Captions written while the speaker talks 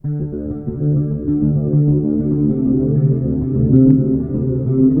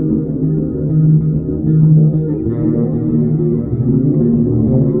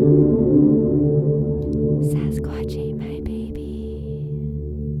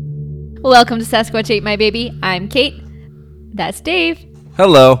Welcome to Sasquatch Ate My Baby. I'm Kate. That's Dave.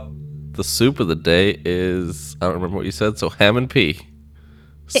 Hello. The soup of the day is, I don't remember what you said, so ham and pea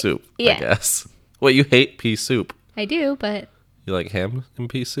soup, yeah. I guess. Wait, you hate pea soup? I do, but You like ham and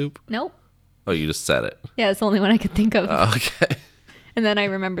pea soup? nope. Oh, you just said it. Yeah, it's the only one I could think of. Okay. And then I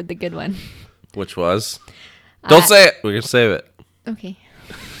remembered the good one. Which was? Don't say it. We're going to save it. Okay.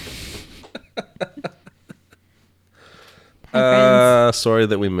 Hi, friends. Sorry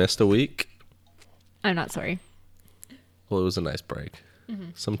that we missed a week. I'm not sorry. Well, it was a nice break.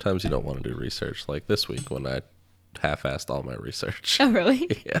 Mm-hmm. Sometimes you don't want to do research, like this week when I half-assed all my research. Oh, really?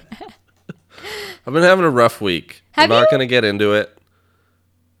 Yeah. I've been having a rough week. I'm not going to get into it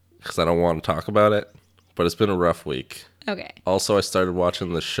because I don't want to talk about it, but it's been a rough week. Okay. Also, I started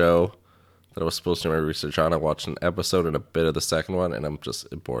watching the show that I was supposed to do my research on. I watched an episode and a bit of the second one, and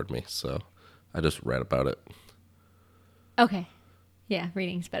it bored me, so I just read about it. Okay. Yeah,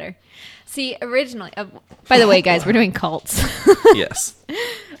 reading's better. See, originally, by the way, guys, we're doing cults. Yes.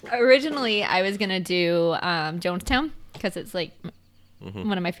 Originally, I was going to do Jonestown because it's like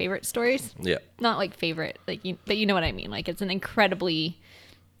one of my favorite stories. Yeah. Not like favorite, but you know what I mean. Like it's an incredibly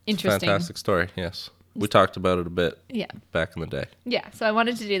interesting, Fantastic story, yes. We talked about it a bit back in the day. Yeah, so I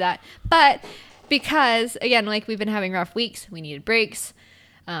wanted to do that. But because, again, like we've been having rough weeks, we needed breaks.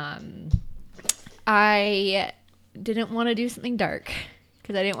 I didn't want to do something dark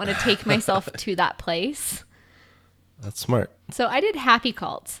because I didn't want to take myself to that place. That's smart. So I did happy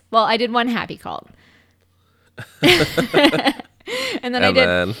cults. Well, I did one happy cult. And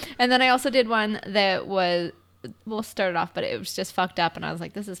then I also did one that was, we'll start it off, but it was just fucked up. And I was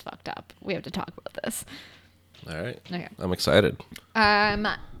like, this is fucked up. We have to talk about this. All right. Okay. I'm excited.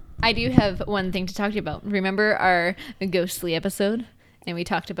 I do have one thing to talk to you about. Remember our ghostly episode? And we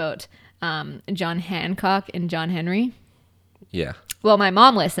talked about John Hancock and John Henry? Yeah. Well, my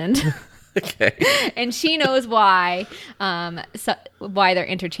mom listened. Okay. And she knows why why they're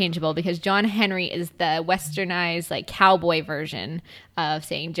interchangeable, because John Henry is the westernized like cowboy version of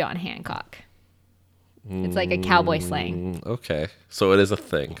saying John Hancock. It's like a cowboy slang. Okay. So it is a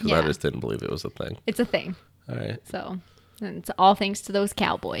thing, because Yeah. I just didn't believe it was a thing. It's a thing. All right. So and it's all thanks to those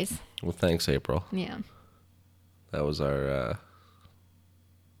cowboys. Well, thanks, April. Yeah. That was our,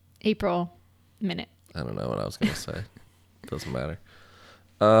 April minute. I don't know what I was going to say. Doesn't matter.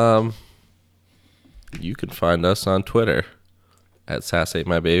 You can find us on Twitter at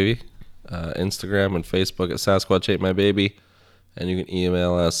SassAteMyBaby, Instagram and Facebook at SasquatchAteMyBaby, and you can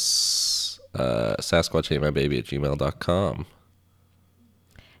email us SasquatchAteMyBaby@gmail.com.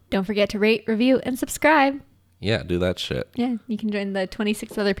 Don't forget to rate, review, and subscribe. Yeah, do that shit. Yeah, you can join the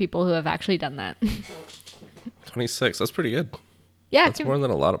 26 other people who have actually done that. 26, that's pretty good. Yeah. That's more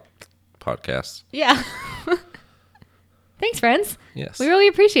than a lot of podcasts. Yeah. Thanks, friends. Yes. We really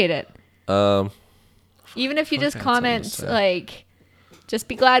appreciate it. Even if you just comment, like, just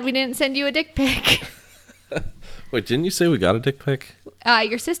be glad we didn't send you a dick pic. Wait, didn't you say we got a dick pic?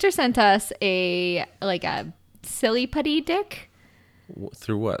 Your sister sent us a silly putty dick.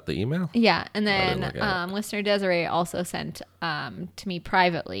 Through what? The email? Yeah, and I didn't then look at it. listener Desiree also sent to me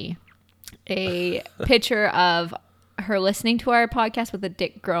privately a picture of her listening to our podcast with a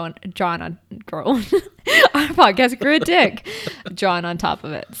dick drawn. Our podcast grew a dick drawn on top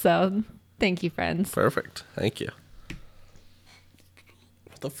of it. So thank you, friends. Perfect. Thank you.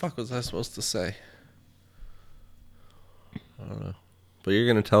 What the fuck was I supposed to say? I don't know. But you're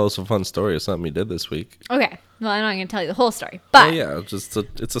going to tell us a fun story of something you did this week. Okay. Well, I'm not going to tell you the whole story. But yeah,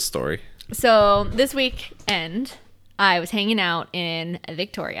 it's a story. So this weekend, I was hanging out in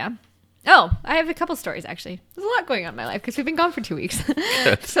Victoria. Oh, I have a couple stories, actually. There's a lot going on in my life because we've been gone for 2 weeks.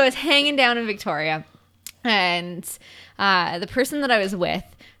 So I was hanging down in Victoria, and the person that I was with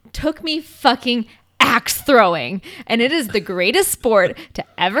took me fucking axe throwing. And it is the greatest sport to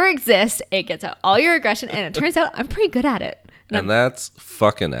ever exist. It gets out all your aggression, and it turns out I'm pretty good at it. And that's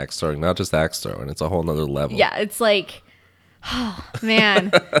fucking axe throwing, not just axe throwing. It's a whole nother level. Yeah, it's like, oh,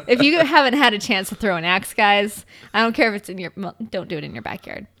 man. If you haven't had a chance to throw an axe, guys, I don't care if it's in your... Well, don't do it in your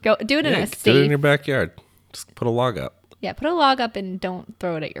backyard. Go do it in a safe... Do it in your backyard. Just put a log up. Yeah, put a log up and don't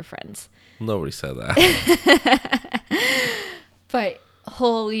throw it at your friends. Nobody said that. But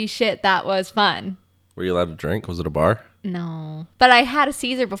holy shit, that was fun. Were you allowed to drink? Was it a bar? No. But I had a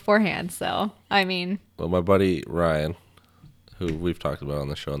Caesar beforehand, so, I mean... Well, my buddy Ryan, who we've talked about on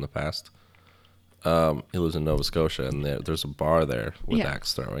the show in the past, he lives in Nova Scotia, and there's a bar there with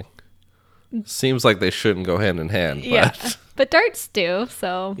axe throwing. Seems like they shouldn't go hand in hand. But yeah, but darts do,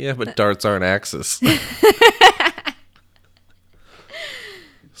 so... Yeah, but darts aren't axes.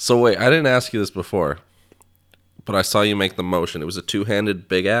 So wait, I didn't ask you this before, But I saw you make the motion. It was a two-handed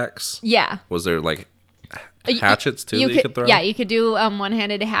big axe? Yeah. Was there, like, hatchets, too, that you could throw? Yeah, you could do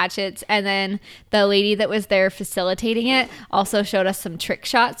one-handed hatchets. And then the lady that was there facilitating it also showed us some trick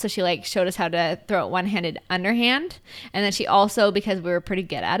shots. So she, like, showed us how to throw it one-handed underhand. And then she also, because we were pretty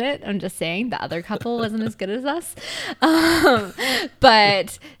good at it, I'm just saying, the other couple wasn't as good as us.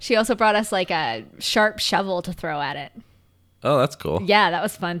 But she also brought us, like, a sharp shovel to throw at it. Oh, that's cool. Yeah, that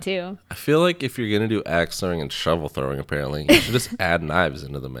was fun too. I feel like if you're going to do axe throwing and shovel throwing, apparently, you should just add knives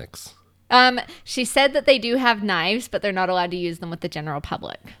into the mix. She said that they do have knives, but they're not allowed to use them with the general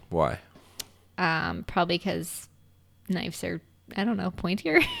public. Why? Probably because knives are, I don't know,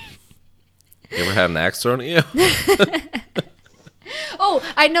 pointier. You ever had an axe thrown at you? Oh,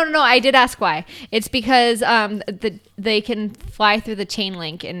 no, I did ask why. It's because they can fly through the chain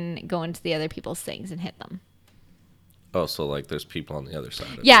link and go into the other people's things and hit them. Oh, so, like, there's people on the other side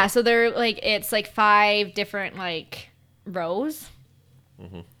of it. Yeah, so they're, like, it's, like, 5 different, like, rows.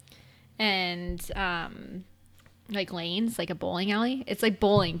 Mm-hmm. And, like, lanes, like a bowling alley. It's like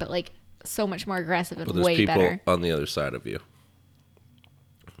bowling, but, like, so much more aggressive and way better. There's people on the other side of you.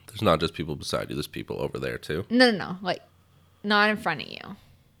 There's not just people beside you. There's people over there, too. No. Like, not in front of you.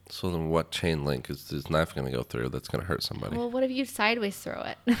 So then what chain link is this knife going to go through that's going to hurt somebody? Well, what if you sideways throw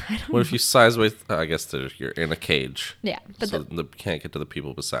it? What if you sideways... I guess you're in a cage. Yeah. But so you can't get to the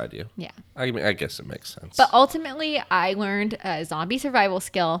people beside you. Yeah. I mean, I guess it makes sense. But ultimately, I learned a zombie survival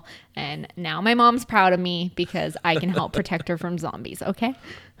skill, and now my mom's proud of me because I can help protect her from zombies, okay?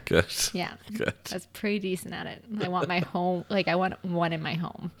 Good. Yeah. Good. I was pretty decent at it. I want my home... Like, I want one in my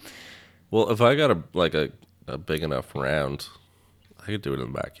home. Well, if I got a big enough round, I could do it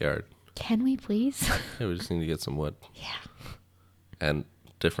in the backyard. Can we please? Yeah, we just need to get some wood. Yeah. And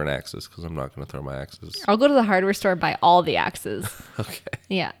different axes, because I'm not going to throw my axes. I'll go to the hardware store and buy all the axes. Okay.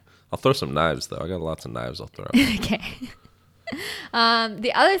 Yeah. I'll throw some knives, though. I got lots of knives I'll throw. Okay.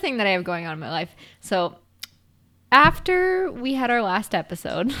 The other thing that I have going on in my life. So, after we had our last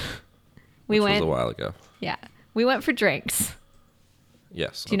episode, Which was a while ago. Yeah. We went for drinks.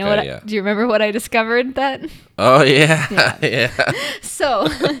 Yes. Do you know what? Do you remember what I discovered then? Oh yeah, yeah. So,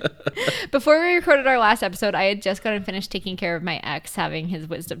 before we recorded our last episode, I had just gotten finished taking care of my ex having his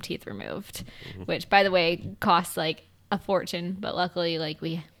wisdom teeth removed, which, by the way, costs like a fortune. But luckily, like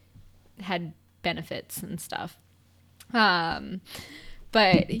we had benefits and stuff.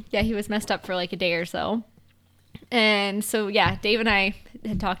 But yeah, he was messed up for like a day or so. And so, yeah, Dave and I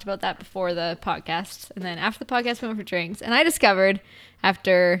had talked about that before the podcast. And then after the podcast, we went for drinks. And I discovered,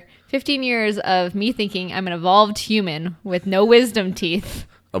 after 15 years of me thinking I'm an evolved human with no wisdom teeth.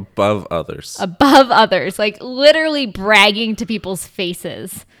 Above others. Like literally bragging to people's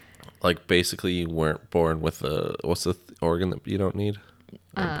faces. Like basically you weren't born with what's the organ that you don't need?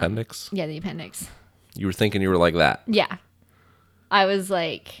 Appendix? Yeah, the appendix. You were thinking you were like that? Yeah. I was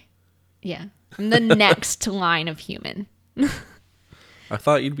like, yeah. I'm the next line of human. I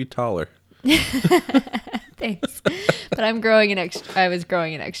thought you'd be taller. Thanks. But I was growing an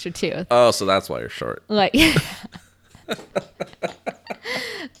extra tooth. Oh, so that's why you're short. Like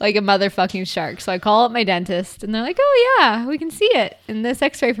like a motherfucking shark. So I call up my dentist and they're like, "Oh yeah, we can see it in this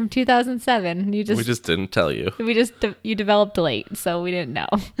x-ray from 2007." And we just didn't tell you. You developed late, so we didn't know.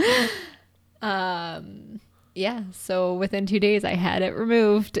 Yeah, so within 2 days I had it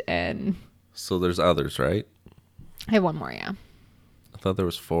removed. And so there's others, right? I have one more, yeah. I thought there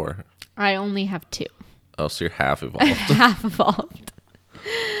was 4. I only have 2. Oh, so you're half evolved. Half evolved.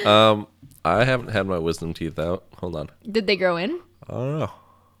 I haven't had my wisdom teeth out. Hold on. Did they grow in? I don't know.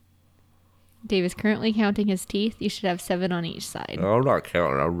 Dave is currently counting his teeth. You should have 7 on each side. No, I'm not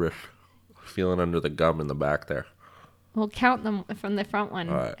counting. I'm just feeling under the gum in the back there. We'll count them from the front one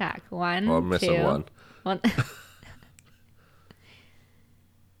right. back. 1, I'm missing 2. one.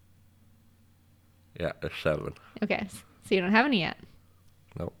 Yeah, there's 7. Okay, so you don't have any yet.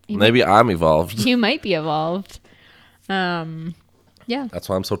 Nope. Maybe I'm evolved. You might be evolved. Yeah. That's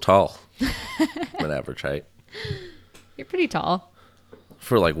why I'm so tall. I'm an average height. You're pretty tall.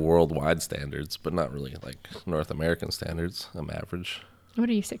 For like worldwide standards, but not really like North American standards. I'm average. What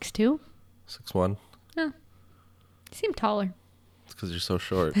are you, 6'2"? 6'1". Oh. You seem taller. It's because you're so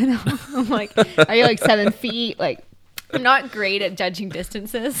short. I know. I'm like, are you like 7 feet? Like, I'm not great at judging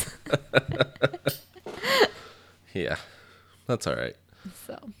distances. Yeah. That's all right.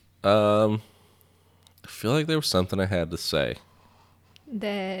 So. I feel like there was something I had to say.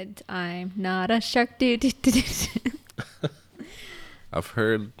 That I'm not a shark dude. I've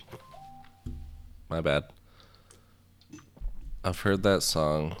heard... My bad. I've heard that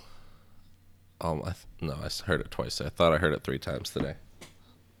song... I heard it twice. I thought I heard it 3 times today.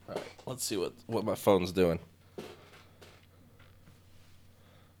 All right, let's see what my phone's doing.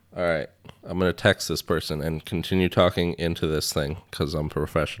 All right. I'm going to text this person and continue talking into this thing because I'm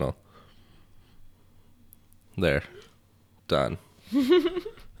professional. There. Done.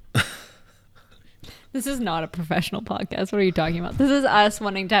 This is not a professional podcast. What are you talking about? This is us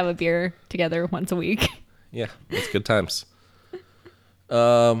wanting to have a beer together once a week. Yeah, it's good times.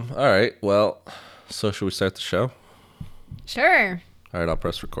 All right. Well, so should we start the show? Sure. All right, I'll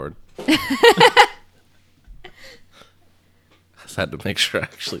press record. I just had to make sure I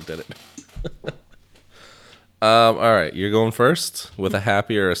actually did it. All right, you're going first with a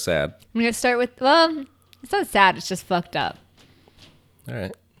happy or a sad? I'm going to start with, well, it's not sad. It's just fucked up. All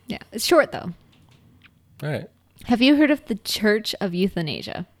right. Yeah. It's short, though. All right. Have you heard of the Church of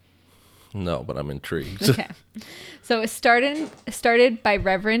Euthanasia? No, but I'm intrigued. Okay. So it started by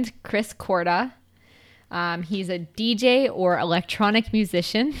Reverend Chris Corda. He's a DJ or electronic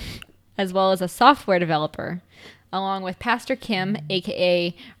musician, as well as a software developer, along with Pastor Kim,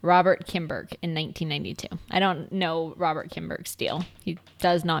 a.k.a. Robert Kimberg, in 1992. I don't know Robert Kimberg's deal. He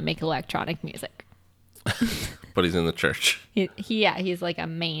does not make electronic music. But he's in the church. He's like a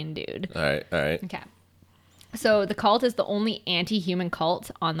main dude. All right. Okay. So the cult is the only anti-human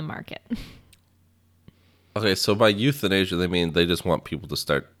cult on the market. Okay, so by euthanasia, they mean they just want people to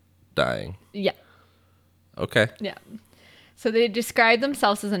start dying. Yeah. Okay. Yeah. So they describe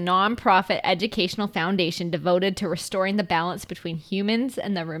themselves as a non-profit educational foundation devoted to restoring the balance between humans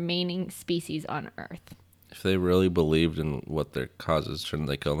and the remaining species on Earth. If they really believed in what their cause is, shouldn't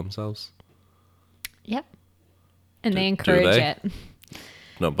they kill themselves? Yep. And they Do encourage they? it.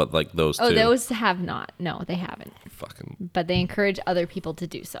 No, but like those two. Oh, those have not. No, they haven't. Fucking. But they encourage other people to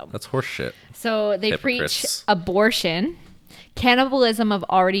do so. That's horseshit. So they preach Hypocrites. abortion, cannibalism of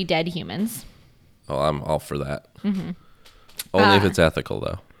already dead humans. Oh, I'm all for that. Mm-hmm. Only if it's ethical,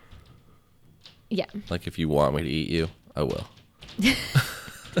 though. Yeah. Like if you want me to eat you, I will.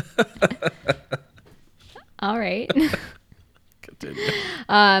 All right. Continue.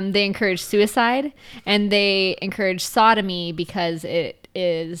 They encourage suicide, and they encourage sodomy because it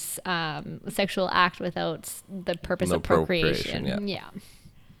is a sexual act without the purpose No of procreation. procreation, Yeah.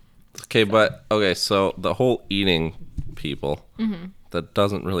 Okay, so the whole eating people, that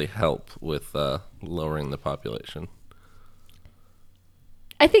doesn't really help with lowering the population.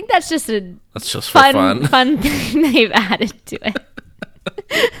 I think that's just a That's just for fun. fun thing they've added to it.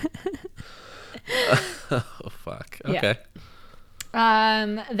 Oh, fuck. Okay.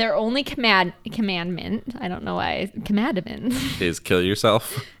 Their only commandment, I don't know why, commandment, Is kill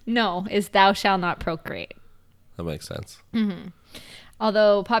yourself. no, is thou shalt not procreate. That makes sense.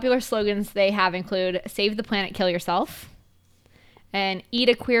 Although popular slogans they have include save the planet, kill yourself, and eat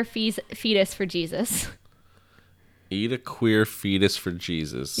a queer fetus for Jesus. Eat a queer fetus for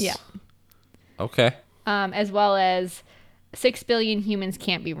Jesus. Yeah. Okay. As well as 6 billion humans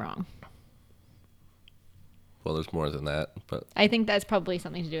can't be wrong. Well, there's more than that, but I think that's probably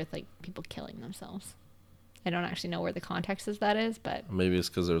something to do with like people killing themselves. I don't actually know where the context of that is, but maybe it's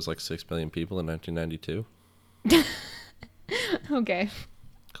because there was like 6 billion people in 1992. okay.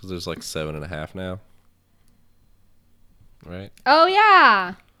 Because there's like 7.5 now. Right? Oh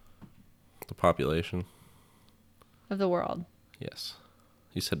yeah, The population. of the world. Yes.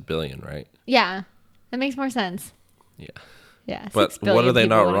 You said billion, right? Yeah, that makes more sense. Yeah. Yeah, But 6 billion what are they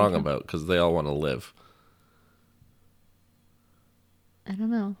people not wanting wrong to- about? Because they all want to live. I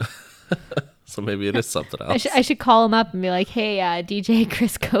don't know. So maybe it is something else. I should call him up and be like, hey, DJ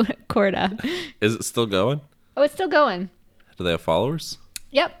Chris Corda. Is it still going? Oh, it's still going. Do they have followers?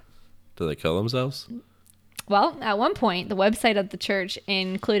 Yep. Do they kill themselves? Well, at one point, the website of the church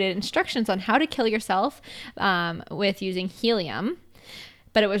included instructions on how to kill yourself with using helium,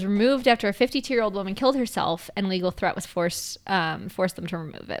 but it was removed after a 52-year-old woman killed herself, and legal threat was forced them to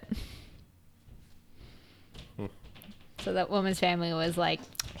remove it. So that woman's family was like,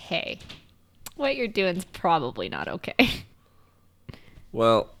 hey, what you're doing is probably not okay.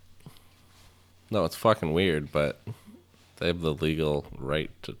 Well, no, it's fucking weird, but they have the legal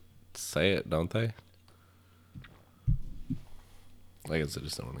right to say it, don't they? I guess they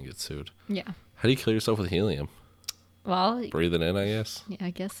just don't want to get sued. Yeah. How do you kill yourself with helium? Well, Breathe it in, I guess. yeah,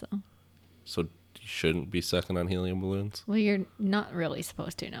 I guess so. So you shouldn't be sucking on helium balloons? Well, you're not really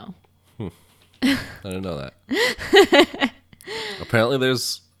supposed to know. I didn't know that. Apparently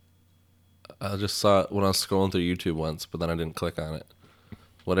there's... I just saw it when I was scrolling through YouTube once, but then I didn't click on it.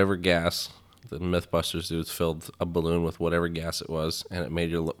 Whatever gas the Mythbusters dudes filled a balloon with whatever gas it was, and it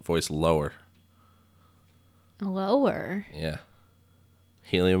made your voice lower. Lower. Yeah.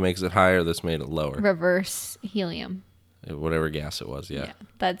 Helium makes it higher. This made it lower. Reverse helium. Whatever gas it was, yeah.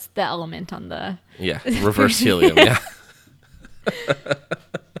 That's the element on the... Yeah, reverse helium, yeah.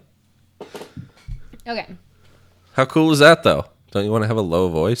 Okay. How cool is that, though? Don't you want to have a low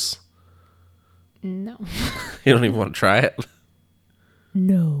voice? No. You don't even want to try it?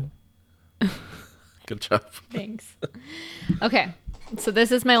 No. Good job. Thanks. Okay. So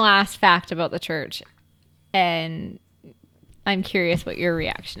this is my last fact about the church. And I'm curious what your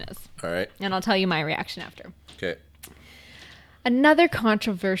reaction is. All right. And I'll tell you my reaction after. Okay. Another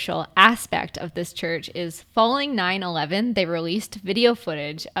controversial aspect of this church is following 9/11, they released video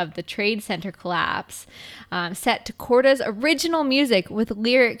footage of the Trade Center collapse set to Corda's original music with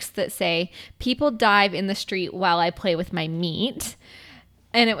lyrics that say, "People dive in the street while I play with my meat."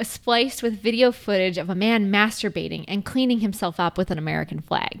 And it was spliced with video footage of a man masturbating and cleaning himself up with an American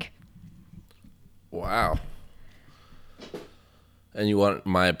flag. Wow. And you want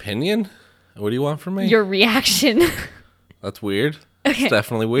my opinion? What do you want from me? Your reaction. That's weird. Okay. It's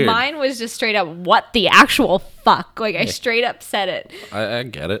definitely weird. Mine was just straight up, what the actual fuck? Like, I straight up said it. I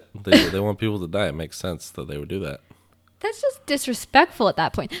get it. They want people to die. It makes sense that they would do that. That's just disrespectful at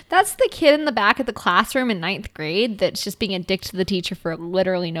that point. That's the kid in the back of the classroom in 9th grade that's just being a dick to the teacher for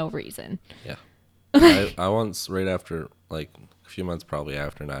literally no reason. Yeah. I once, right after, like, a few months probably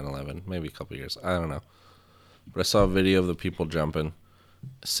after 9/11, maybe a couple years, I don't know. But I saw a video of the people jumping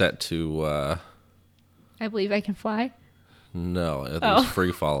set to, I Believe I Can Fly. no, it was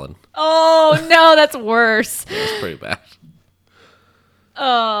free falling. Oh, no, that's worse. It was pretty bad.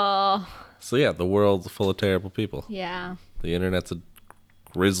 Oh. So, yeah, the world's full of terrible people. Yeah. The internet's a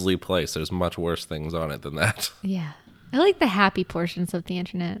grisly place. There's much worse things on it than that. Yeah. I like the happy portions of the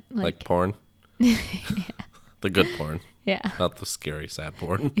internet. Like porn? Yeah. The good porn. Yeah. Not the scary, sad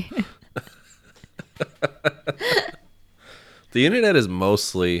porn. The internet is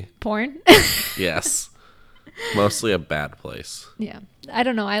mostly... Porn? Yes. Mostly a bad place. Yeah. I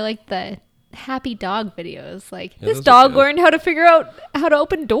don't know. I like the happy dog videos. Like, Yeah, this those are dog good. learned how to figure out how to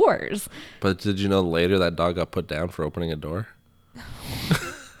open doors. But did you know later that dog got put down for opening a door?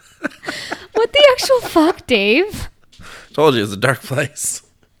 What the actual fuck, Dave? Told you, it's a dark place.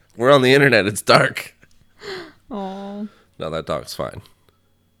 We're on the internet. It's dark. Oh. No, that dog's fine.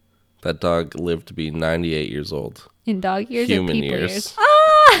 That dog lived to be 98 years old. In dog years Human or people years. years?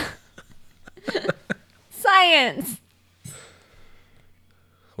 Ah! Science.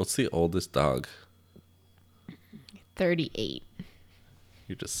 What's the oldest dog? 38.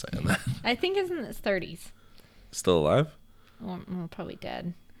 You're just saying that. I think it's in his 30s. Still alive? Well, probably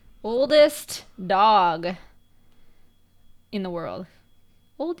dead. Oldest dog in the world.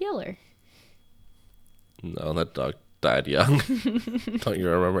 Old Yeller. No, that dog died young. Don't you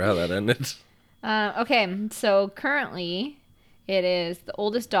remember how that ended? Okay, so currently it is the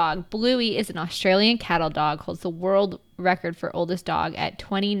oldest dog. Bluey is an Australian cattle dog, holds the world record for oldest dog at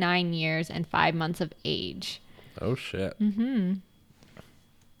 29 years and 5 months of age. Oh, shit.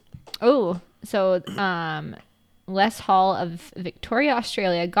 Oh, so Les Hall of Victoria,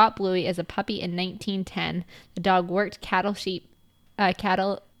 Australia, got Bluey as a puppy in 1910. The dog worked cattle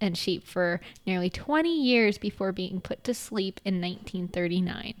and sheep for nearly 20 years before being put to sleep in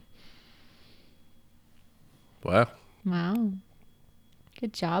 1939. Wow. Wow.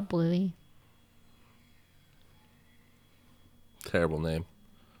 Good job, Bluey. Terrible name.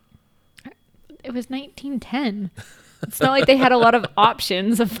 It was 1910. It's not like they had a lot of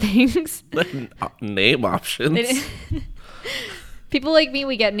options of things. Name options. They didn't- People like me,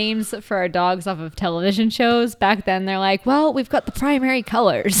 we get names for our dogs off of television shows. Back then, they're like, well, we've got the primary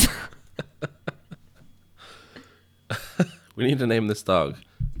colors. We need to name this dog.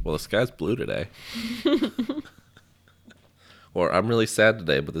 Well, the sky's blue today. Or I'm really sad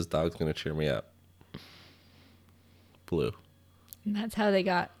today, but this dog's going to cheer me up. Blue. And that's how they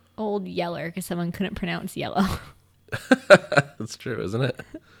got Old Yeller, because someone couldn't pronounce yellow. That's true, isn't it?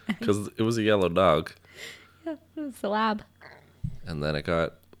 Because it was a yellow dog. Yeah, it was the lab. And then it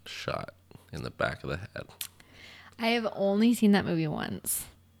got shot in the back of the head. I have only seen that movie once.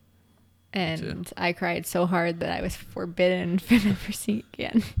 And I cried so hard that I was forbidden from ever seeing it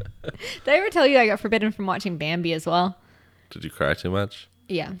again. Did I ever tell you I got forbidden from watching Bambi as well? Did you cry too much?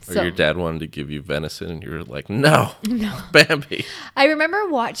 Yeah. Or your dad wanted to give you venison and you were like, no, Bambi. I remember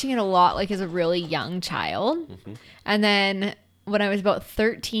watching it a lot, like as a really young child. Mm-hmm. And then when I was about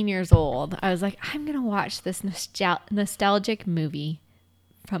 13 years old, I was like, I'm going to watch this nostalgic movie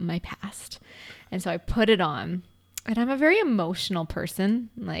from my past. And so I put it on. And I'm a very emotional person.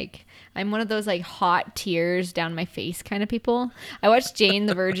 Like, I'm one of those like hot tears down my face kind of people. I watched Jane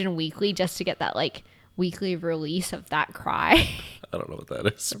the Virgin weekly just to get that like weekly release of that cry. I don't know what that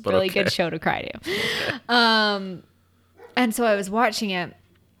is. It's a but really okay. good show to cry to. And so I was watching it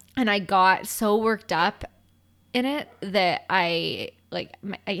and I got so worked up in it that I like,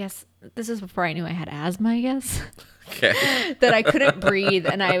 I guess this is before I knew I had asthma, I guess. Okay. That I couldn't breathe,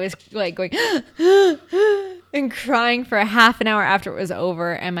 and I was like going and crying for a half an hour after it was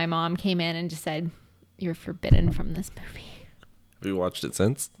over, and my mom came in and just said, "You're forbidden from this movie." Have you watched it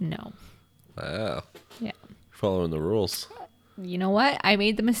since? No. Wow. Yeah. Following the rules. You know what? I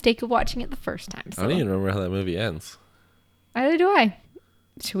made the mistake of watching it the first time. So. I don't even remember how that movie ends. Either do I.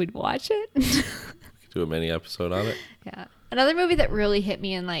 Should we watch it? Do a mini episode on it. Yeah. Another movie that really hit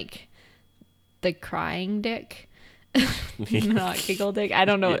me in like the crying dick. Not giggle dick. I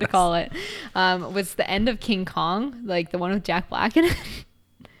don't know what to call it. Was the end of King Kong, like the one with Jack Black in it.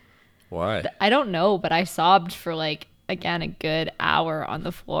 Why? I don't know, but I sobbed for like, again, a good hour on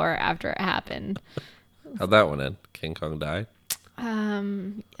the floor after it happened. How'd that one end? King Kong died?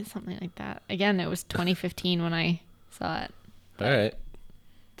 Something like that. Again, it was 2015 when I saw it. All right.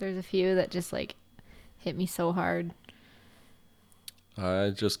 There's a few that just like hit me so hard. I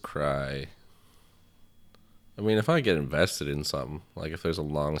just cry. I mean, if I get invested in something, like if there's a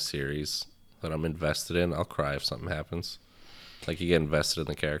long series that I'm invested in, I'll cry if something happens. Like you get invested in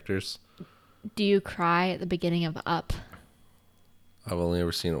the characters. Do you cry at the beginning of Up? I've only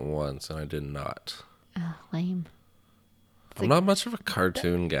ever seen it once, and I did not. Oh, lame. I'm not much of a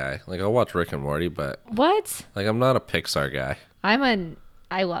cartoon guy. Like I'll watch Rick and Morty, but What? like I'm not a Pixar guy.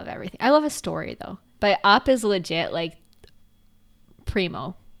 I love everything. I love a story though. But Up is legit like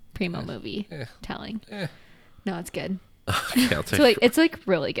primo movie telling. No, it's good. Okay, I'll take It's like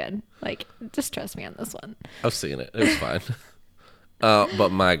really good. Like, just trust me on this one. I've seen it. It was fine. But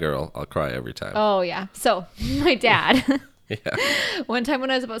My Girl, I'll cry every time. Oh yeah. So my dad. Yeah. One time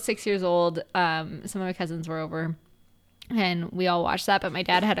when I was about 6 years old, some of my cousins were over. And we all watched that, but my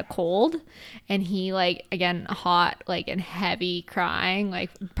dad had a cold, and he like again hot like and heavy crying, like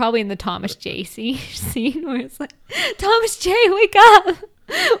probably in the Thomas J scene where it's like, Thomas J, wake up,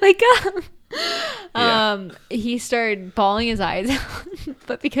 wake up. Yeah. He started bawling his eyes out,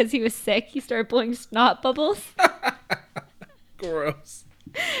 but because he was sick, he started blowing snot bubbles. Gross.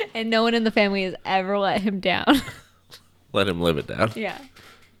 And no one in the family has ever let him down. Let him live it down. Yeah.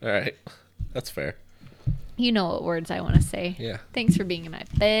 All right. That's fair. You know what words I want to say. Yeah. Thanks for being my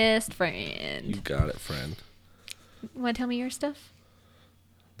best friend. You got it, friend. Want to tell me your stuff?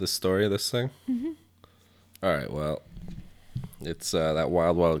 The story of this thing? Mm-hmm. All right, well, it's that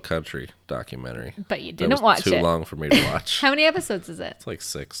Wild Wild Country documentary. But you didn't watch it. Too long for me to watch. How many episodes is it? It's like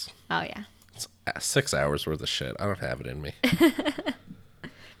 6. Oh, yeah. It's 6 hours worth of shit. I don't have it in me.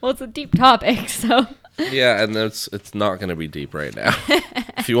 Well, it's a deep topic, so. Yeah, and it's not going to be deep right now.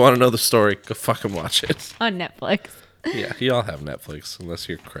 If you want to know the story, go fucking watch it. On Netflix. Yeah, you all have Netflix, unless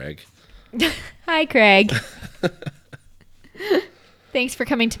you're Craig. Hi, Craig. Thanks for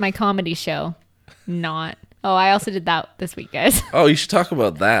coming to my comedy show. Not. Oh, I also did that this week, guys. Oh, you should talk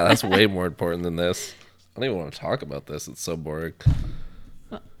about that. That's way more important than this. I don't even want to talk about this. It's so boring.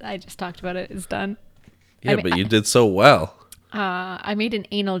 Well, I just talked about it. It's done. Yeah, but you did so well. I made an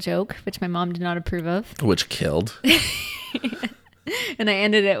anal joke, which my mom did not approve of. Which killed. And I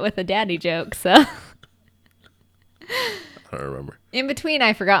ended it with a daddy joke, so. I don't remember. In between,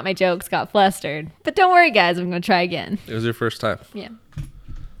 I forgot my jokes, got flustered. But don't worry, guys. I'm going to try again. It was your first time. Yeah.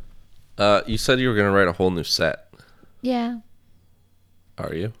 You said you were going to write a whole new set. Yeah.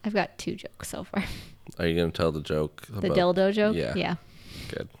 Are you? I've got 2 jokes so far. Are you going to tell the joke? The dildo joke? Yeah. Yeah.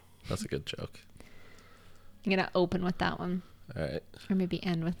 Good. That's a good joke. I'm going to open with that one. All right. Or maybe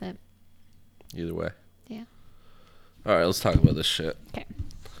end with it. Either way. Yeah. All right, let's talk about this shit. Okay.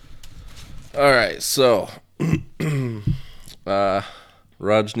 All right, so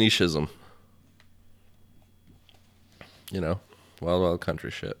Rajneeshism. You know, wild, wild country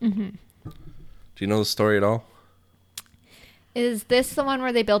shit. Mm-hmm. Do you know the story at all? Is this the one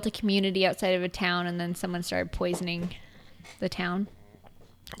where they built a community outside of a town and then someone started poisoning the town?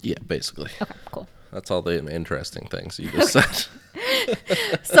 Yeah, basically. Okay, cool. That's all the interesting things you just said.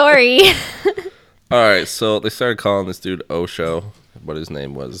 Sorry. All right, so they started calling this dude Osho, but his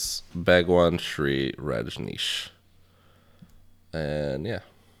name was Bhagwan Sri Rajneesh. And yeah.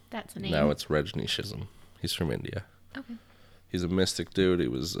 That's a name. Now it's Rajneeshism. He's from India. Okay. He's a mystic dude. He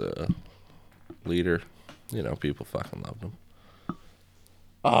was a leader. You know, people fucking loved him.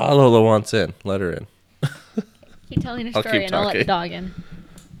 Oh, Lola wants in. Let her in. Keep telling a I'll story keep and I'll let the talking. dog in.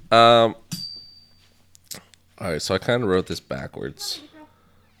 All right, so I kind of wrote this backwards.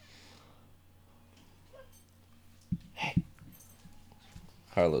 Hey.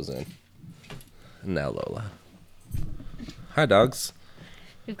 Harlow's in. Now Lola. Hi, dogs.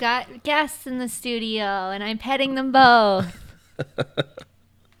 We've got guests in the studio and I'm petting them both.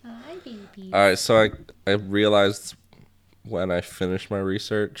 Hi, baby. All right, so I realized when I finished my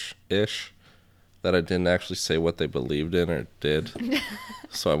research-ish that I didn't actually say what they believed in or did.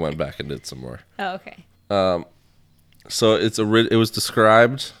 So I went back and did some more. Oh, okay. So it was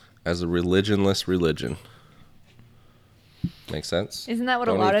described as a religionless religion. Make sense? Isn't that what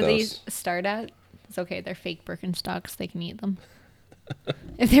Don't a lot eat of those. these start at? It's okay. They're fake Birkenstocks. They can eat them.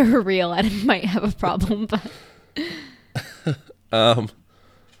 If they were real, I might have a problem. But All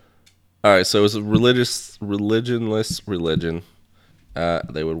right, so it was a religionless religion.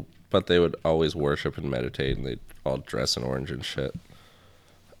 They would always worship and meditate, and they'd all dress in orange and shit.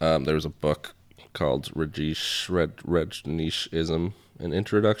 There was a book called Rajneeshism, an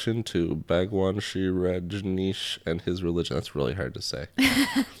introduction to Bhagwan Sri Rajneesh and his religion. That's really hard to say.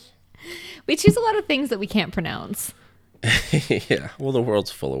 we choose a lot of things that we can't pronounce. Yeah, well, the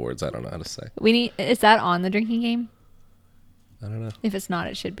world's full of words I don't know how to say. Is that on the drinking game? I don't know. If it's not,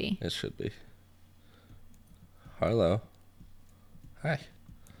 it should be. It should be. Hello. Hi.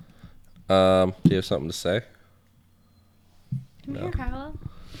 Do you have something to say? Come here, Carla.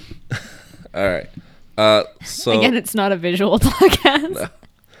 All right. So Again, it's not a visual podcast. No.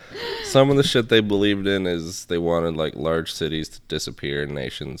 Some of the shit they believed in is they wanted like large cities to disappear,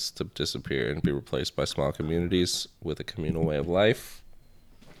 nations to disappear, and be replaced by small communities with a communal way of life.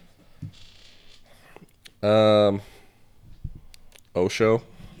 Osho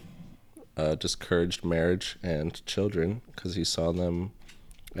discouraged marriage and children because he saw them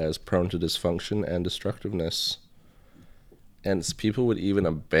as prone to dysfunction and destructiveness. And people would even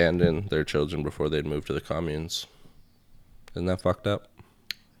abandon their children before they'd move to the communes. Isn't that fucked up?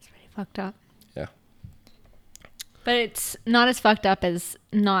 It's pretty fucked up. Yeah. But it's not as fucked up as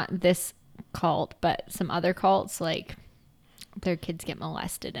not this cult, but some other cults, like their kids get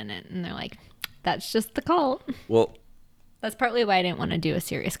molested in it. And they're like, that's just the cult. Well, that's partly why I didn't want to do a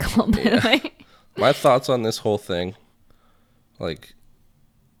serious cult, by the way. My thoughts on this whole thing, like,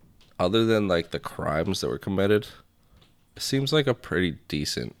 other than like the crimes that were committed, it seems like a pretty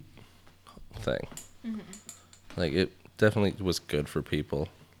decent thing. Mm-hmm. Like, it definitely was good for people,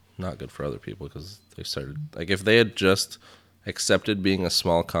 not good for other people, because they started, like, if they had just accepted being a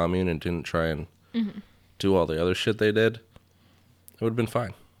small commune and didn't try and do all the other shit they did, it would have been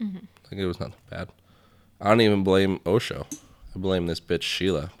fine. Mm-hmm. Like, it was not bad. I don't even blame Osho. I blame this bitch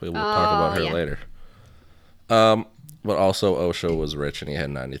Sheila, but we'll talk about her later. But also Osho was rich and he had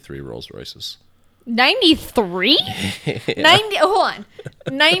 93 Rolls Royces. 93? Yeah. Hold on.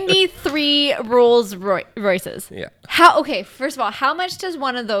 93 Rolls Royces. Yeah. Okay, first of all, how much does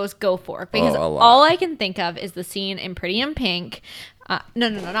one of those go for? Because a lot. all I can think of is the scene in Pretty in Pink. No,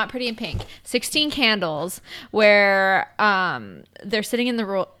 not Pretty in Pink. 16 Candles, where they're sitting in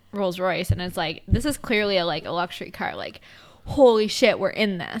the Rolls Royce, and it's like, this is clearly a luxury car. Like, holy shit, we're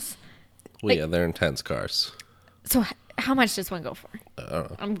in this. Well, like, yeah, they're intense cars. So how much does one go for? I don't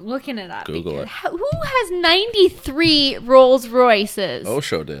know. I'm looking it up. Google it. Who has 93 Rolls Royces?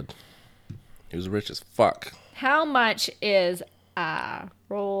 Osho did. He was rich as fuck. How much is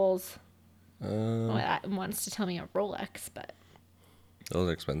Rolls? That wants to tell me a Rolex, but Those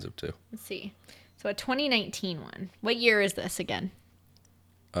are expensive too. let's see. So a 2019 one. What year is this again?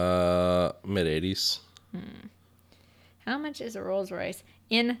 Mid-80s. How much is a Rolls Royce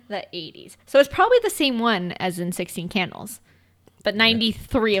in the 80s? So it's probably the same one as in 16 Candles, but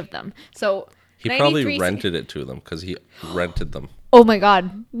 93 of them. So He probably rented it to them because he rented them. Oh my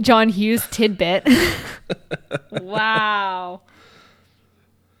God, John Hughes tidbit. Wow.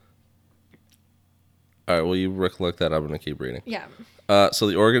 All right, well, you look that up. I'm going to keep reading. Yeah. So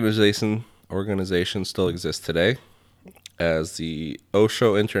the organization still exists today as the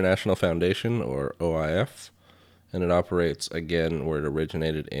Osho International Foundation, or OIF, and it operates again where it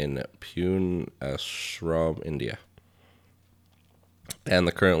originated in Pune, Ashram, India. And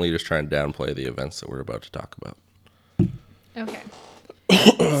the current leaders try and downplay the events that we're about to talk about. Okay.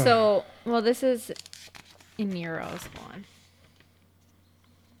 So, well, this is in euros. Hold on.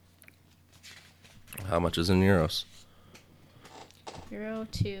 How much is in euros? Euro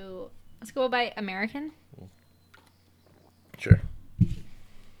to, let's go by American. Sure.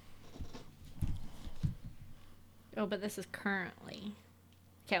 Oh, but this is currently.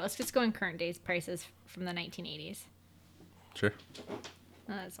 Okay, let's just go in current days prices from the 1980s. Sure.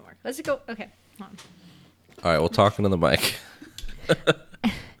 No, that doesn't work. Let's just go. Okay, hold on. All right, well, talking to the mic.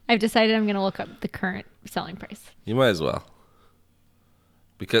 I've decided I'm going to look up the current selling price. You might as well.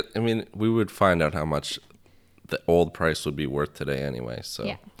 Because, I mean, we would find out how much the old price would be worth today anyway, so.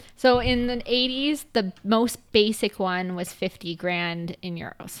 Yeah. So in the 80s, the most basic one was 50 grand in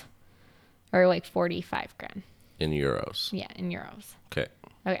euros. Or like 45 grand. In euros. Yeah, in euros. Okay.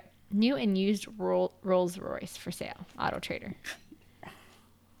 Okay. New and used Rolls Royce for sale. Auto Trader.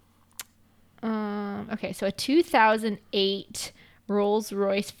 Okay, so a 2008 Rolls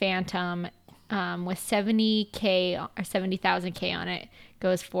Royce Phantom with 70K or 70,000 K on it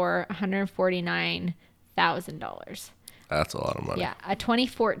goes for $149,000. That's a lot of money. Yeah, a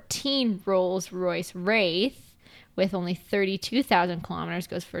 2014 Rolls Royce Wraith with only 32,000 kilometers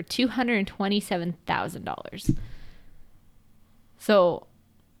goes for $227,000. So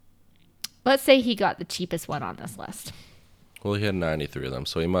let's say he got the cheapest one on this list. Well, he had 93 of them,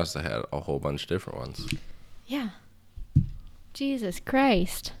 so he must have had a whole bunch of different ones. Yeah. Jesus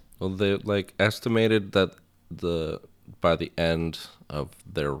Christ. Well, they estimated that by the end of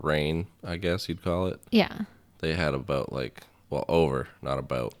their reign, I guess you'd call it. Yeah. They had about over, not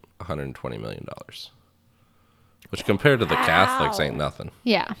about $120 million. Which compared to the Catholics ain't nothing.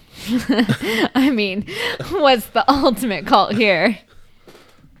 Yeah. I mean, what's the ultimate cult here?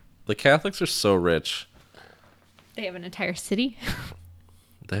 The Catholics are so rich. They have an entire city.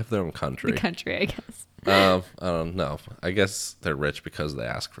 They have their own country. The country, I guess. I don't know. I guess they're rich because they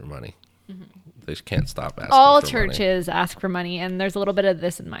ask for money. Mm-hmm. They just can't stop asking All for churches ask for money, and there's a little bit of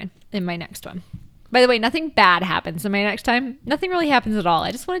this in my next one. By the way, nothing bad happens in my next time. Nothing really happens at all.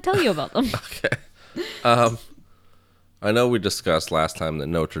 I just want to tell you about them. Okay. I know we discussed last time that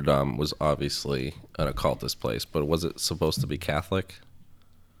Notre Dame was obviously an occultist place, but was it supposed to be Catholic?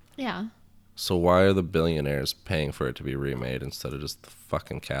 Yeah. So why are the billionaires paying for it to be remade instead of just the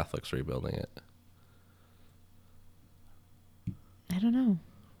fucking Catholics rebuilding it? I don't know.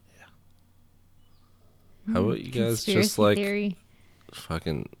 Yeah. How about you guys just theory.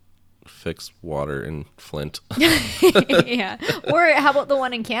 Fucking fix water in Flint? Yeah. Or how about the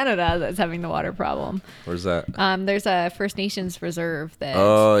one in Canada that's having the water problem? Where's that? There's a First Nations reserve that.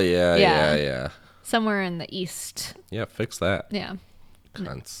 Oh yeah. Somewhere in the east. Yeah, fix that. Yeah.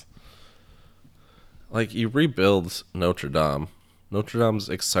 Cunts. Like, you rebuild Notre Dame. Notre Dame's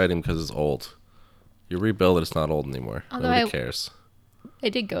exciting because it's old. You rebuild it, it's not old anymore. Nobody cares. I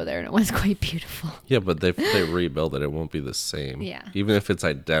did go there and it was quite beautiful. Yeah, but they rebuild it, it won't be the same. Yeah. Even if it's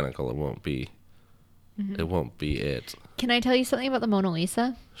identical, it won't be. Mm-hmm. It won't be it. Can I tell you something about the Mona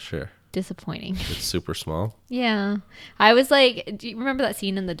Lisa? Sure. Disappointing. It's super small. Yeah. I was like, do you remember that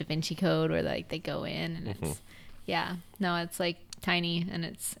scene in the Da Vinci Code where they go in and it's, yeah. No, it's like tiny and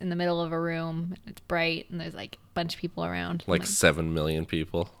it's in the middle of a room and it's bright and there's like a bunch of people around. Like 7 million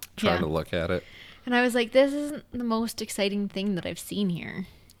people trying to look at it. And I was like, this isn't the most exciting thing that I've seen here.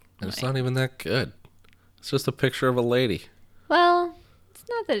 And it's not even that good. It's just a picture of a lady. Well, it's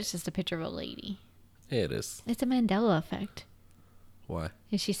not that it's just a picture of a lady. Yeah, it is. It's a Mandela effect. Why?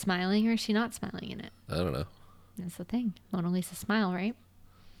 Is she smiling or is she not smiling in it? I don't know. That's the thing. Mona Lisa smile, right?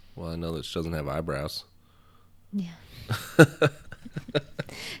 Well, I know that she doesn't have eyebrows. Yeah.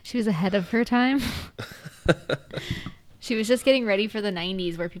 She was ahead of her time. She was just getting ready for the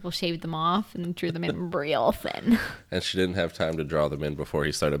 90s where people shaved them off and drew them in real thin. And she didn't have time to draw them in before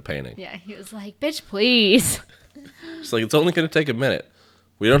he started painting. Yeah, he was like, bitch, please. It's like, it's only going to take a minute.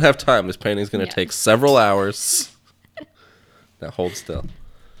 We don't have time. This painting's going to take several hours. Now hold still.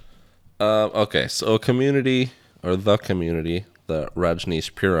 Okay, so the community, the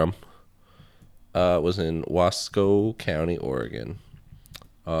Rajneeshism, was in Wasco County, Oregon,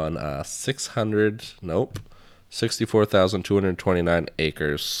 on 64,229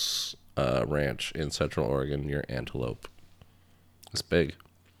 acres ranch in Central Oregon near Antelope. It's big.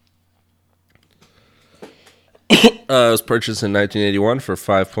 It was purchased in 1981 for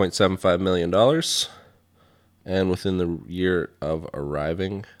 $5.75 million. And within the year of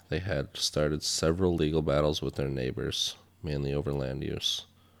arriving, they had started several legal battles with their neighbors, mainly over land use.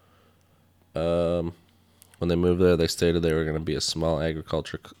 When they moved there, they stated they were going to be a small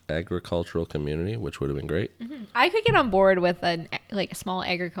agricultural community, which would have been great. Mm-hmm. I could get on board with a small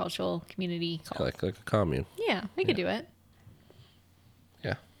agricultural community. Like a commune. Yeah, I could do it.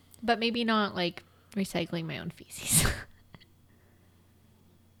 Yeah. But maybe not like recycling my own feces.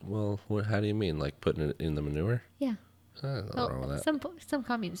 Well, how do you mean? Like putting it in the manure? Yeah. Nothing wrong with that. Some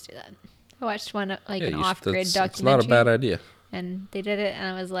communes do that. I watched one an off-grid documentary. It's not a bad idea. And they did it, and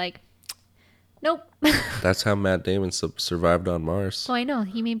I was like, nope. That's how Matt Damon survived on Mars. Oh, I know.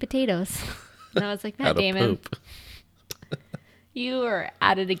 He made potatoes. And I was like, Matt Damon, you are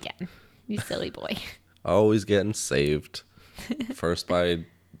at it again. You silly boy. Always getting saved. First by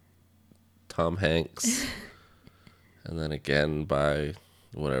Tom Hanks. And then again by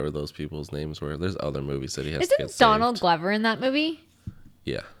whatever those people's names were. There's other movies that he has to get saved. Isn't Donald Glover in that movie?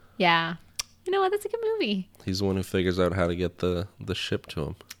 Yeah. Yeah. You know what? That's a good movie. He's the one who figures out how to get the ship to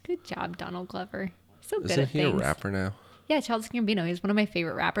him. Good job, Donald Glover. So good Isn't at he things. a rapper now? Yeah, Childish Gambino. He's one of my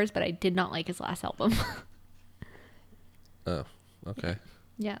favorite rappers, but I did not like his last album. Oh, okay.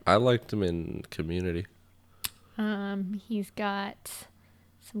 Yeah. I liked him in Community. He's got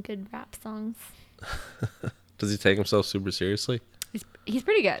some good rap songs. Does he take himself super seriously? He's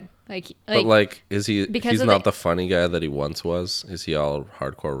pretty good. But like, is he? Because He's not the funny guy that he once was. Is he all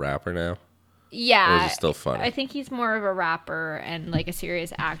hardcore rapper now? Yeah. Or is he still funny? I think he's more of a rapper and like a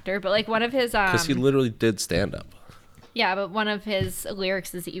serious actor. But like one of his Because he literally did stand up. Yeah, but one of his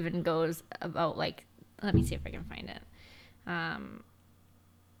lyrics even goes about like, let me see if I can find it. All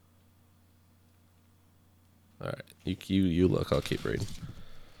right, you look. I'll keep reading.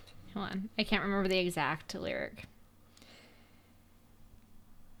 Hold on, I can't remember the exact lyric.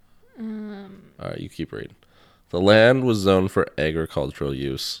 All right, you keep reading. The land was zoned for agricultural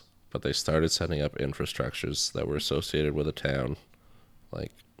use, but they started setting up infrastructures that were associated with a town,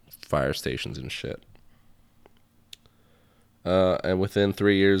 like fire stations and shit. And within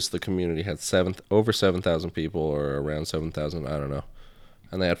 3 years, the community had over 7,000 people, or around 7,000, I don't know.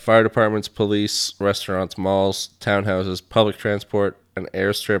 And they had fire departments, police, restaurants, malls, townhouses, public transport, an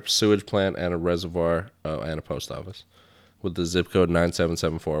airstrip, sewage plant, and a reservoir, and a post office, with the zip code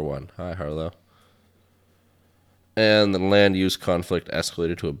 97741. Hi, Harlow. And the land use conflict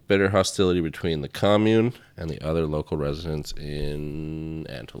escalated to a bitter hostility between the commune and the other local residents in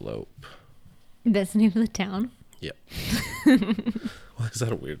Antelope. That's the name of the town? Yep. Why is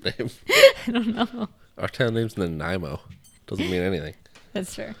that a weird name? I don't know. Our town name's Nanaimo. Doesn't mean anything.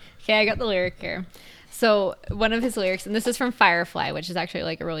 That's true. Okay, I got the lyric here. So one of his lyrics, and this is from Firefly, which is actually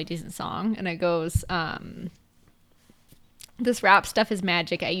like a really decent song, and it goes, this rap stuff is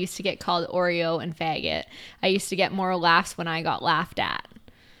magic. I used to get called Oreo and faggot. I used to get more laughs when I got laughed at.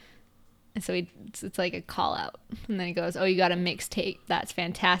 And so it's like a call out. And then he goes, oh, you got a mixtape. That's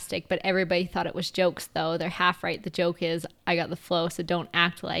fantastic. But everybody thought it was jokes, though. They're half right. The joke is I got the flow, so don't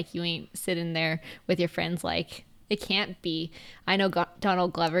act like you ain't sitting there with your friends like... It can't be. I know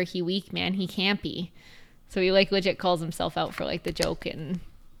Donald Glover. He weak, man. He can't be. So he like legit calls himself out for like the joking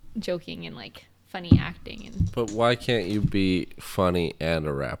and like funny acting. And But why can't you be funny and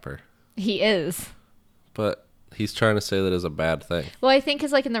a rapper? he is. But he's trying to say that is a bad thing. Well, I think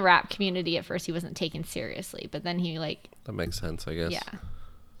because like in the rap community at first he wasn't taken seriously, but then he like... That makes sense, I guess. Yeah.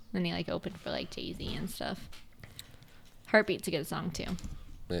 Then he like opened for like Jay-Z and stuff. Heartbeat's a good song too.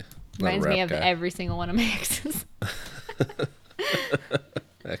 Yeah. Reminds me of every single one of my exes.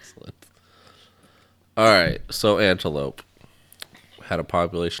 Excellent. All right, so Antelope had a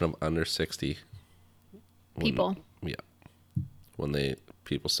population of under 60 People. Yeah. When the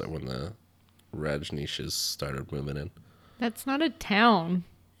Rajneeshism started moving in. That's not a town.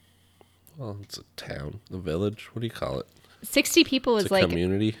 Well, it's a town, a village. What do you call it? 60 people is It's a like...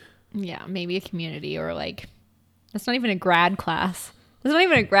 community. Yeah, maybe a community or like... That's not even a grad class. There's not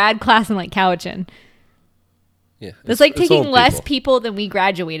even a grad class in like Cowichan. Yeah. It's like taking old less people than we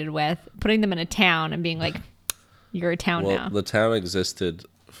graduated with, putting them in a town and being like, you're a town now. The town existed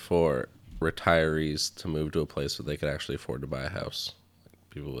for retirees to move to a place where they could actually afford to buy a house. Like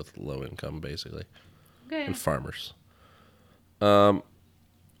people with low income, basically. Okay. And farmers. So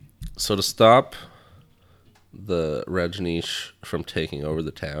to stop the Rajneesh from taking over the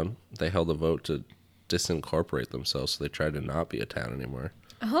town, they held a vote to disincorporate themselves, so they tried to not be a town anymore.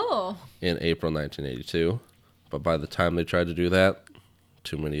 Oh. In April 1982. But by the time they tried to do that,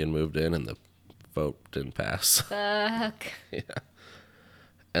 too many had moved in and the vote didn't pass. Fuck. Yeah.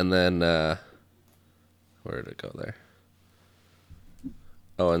 And then, where did it go there?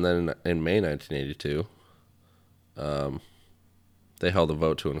 Oh, and then in May 1982, they held a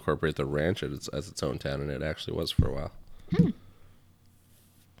vote to incorporate the ranch as its own town, and it actually was for a while.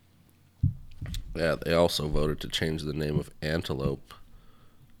 Yeah, they also voted to change the name of Antelope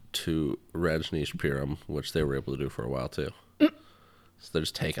to Rajneeshpuram, which they were able to do for a while too. So they're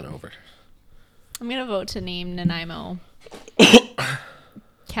just taking over. I'm going to vote to name Nanaimo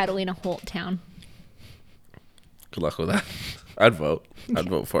Catalina Holt Town. Good luck with that. I'd vote. I'd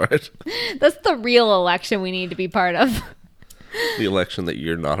vote for it. That's the real election we need to be part of. The election that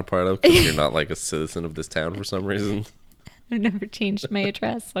you're not a part of because you're not like a citizen of this town for some reason. I've never changed my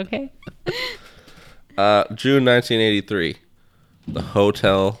address, okay? June 1983, the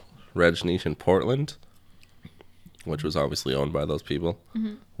Hotel Rajneesh in Portland, which was obviously owned by those people,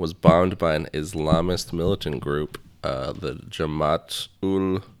 was bombed by an Islamist militant group, the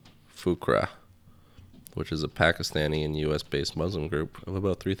Jamaat-ul-Fuqara, which is a Pakistani and U.S.-based Muslim group of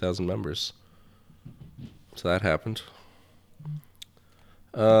about 3,000 members. So that happened.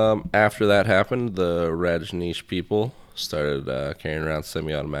 After that happened, the Rajneesh people – started carrying around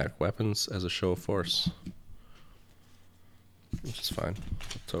semi-automatic weapons as a show of force. 1983. 1984, the Hotel Rajneesh in Portland was bombed by an Islamist militant group, the Jamaat-ul-Fuqara, which is a Pakistani and U.S.-based Muslim group of about 3,000 members. So that happened. After that happened, the Rajneesh people started carrying around semi-automatic weapons as a show of force. which is fine.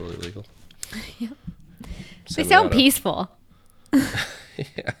 Totally legal. Yep. They sound peaceful.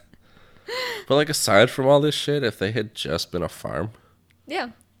 Yeah. But like aside from all this shit, if they had just been a farm. Yeah.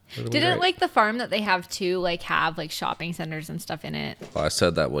 Didn't like the farm that they have too, like have like shopping centers and stuff in it? Well, I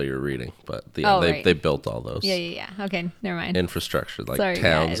said that while you were reading, but right. they built all those. Yeah. Okay, never mind. Infrastructure, like Sorry,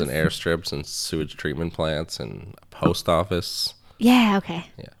 towns guys. and airstrips and sewage treatment plants and a post office. Yeah, okay.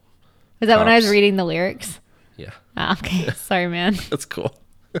 Yeah. Was that when I was reading the lyrics? Yeah. Oh, okay. Sorry, man. That's cool.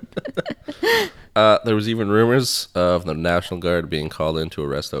 There was even rumors of the National Guard being called in to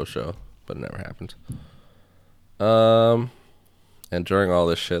arrest Osho, but it never happened. And during all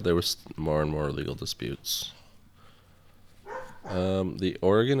this shit, there was more and more legal disputes. The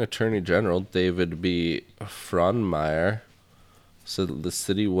Oregon Attorney General, David B. Fronmeyer, said that the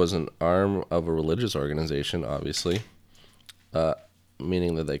city was an arm of a religious organization, obviously,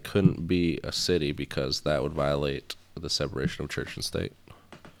 meaning that they couldn't be a city because that would violate the separation of church and state.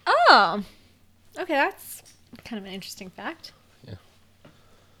 Oh, okay, that's kind of an interesting fact. Yeah.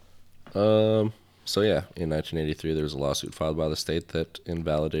 So yeah, in 1983, there was a lawsuit filed by the state that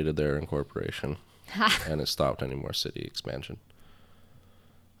invalidated their incorporation, and it stopped any more city expansion.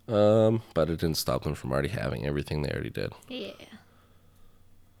 But it didn't stop them from already having everything they already did. Yeah.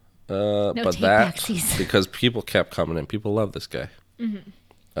 But that, because people kept coming in, people love this guy.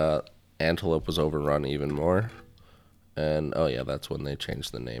 Mm-hmm. Antelope was overrun even more, and oh yeah, that's when they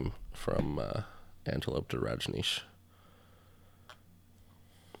changed the name from Antelope to Rajneesh.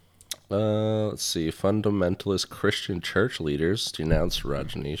 Let's see. Fundamentalist Christian church leaders denounced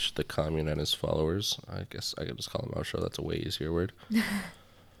Rajneesh, the commune, and his followers. I guess I could just call him Osho. That's a way easier word.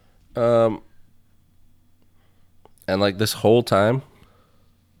 And like this whole time,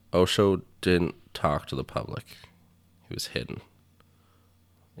 Osho didn't talk to the public. He was hidden.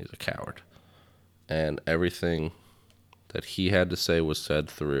 He's a coward. And everything that he had to say was said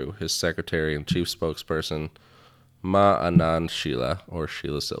through his secretary and chief spokesperson, Ma Anand Sheila, or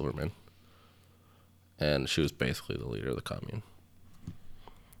Sheila Silverman. And she was basically the leader of the commune.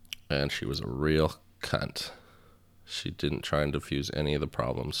 And she was a real cunt. She didn't try and diffuse any of the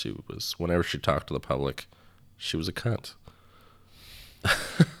problems. She was, whenever she talked to the public, she was a cunt.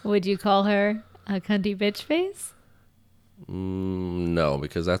 Would you call her a cunty bitch face? No,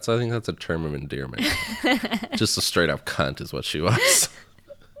 because I think that's a term of endearment. Just a straight up cunt is what she was.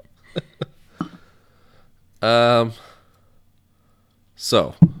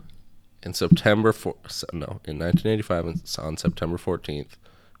 So, in 1985, on September 14th,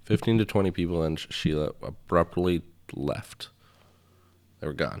 15 to 20 people in Sheila abruptly left. They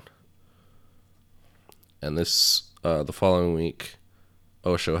were gone. And this, the following week,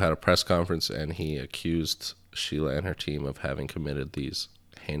 Osho had a press conference and he accused Sheila and her team of having committed these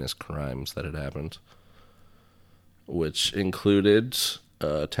heinous crimes that had happened, which included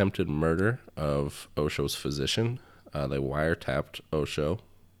attempted murder of Osho's physician. They wiretapped Osho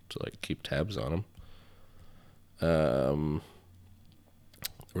to like keep tabs on him. There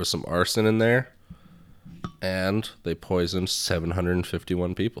was some arson in there, and they poisoned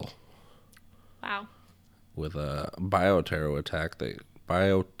 751 people. Wow. With a bioterror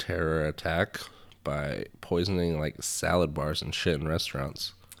attack by poisoning like salad bars and shit in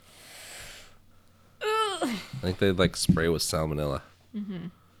restaurants. Ugh. I think they like spray with salmonella. Mm-hmm.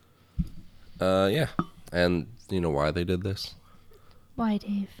 Yeah. And you know why they did this? Why,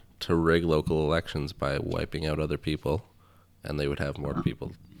 Dave? To rig local elections by wiping out other people, and they would have more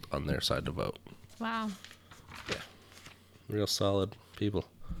people on their side to vote. Wow. Yeah. Real solid people.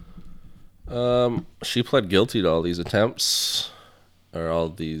 She pled guilty to all these attempts.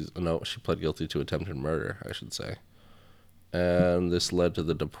 She pled guilty to attempted murder, I should say. And this led to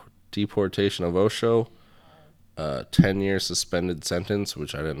the deportation of Osho. 10-year suspended sentence,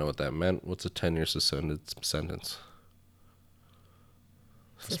 which I didn't know what that meant. What's a 10-year suspended sentence?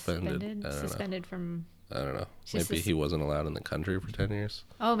 Suspended? I don't know. Maybe he wasn't allowed in the country for 10 years.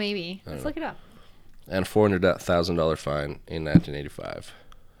 Oh, maybe. Let's look it up. And $400,000 fine in 1985.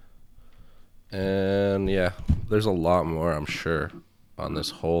 And yeah, there's a lot more, I'm sure, on this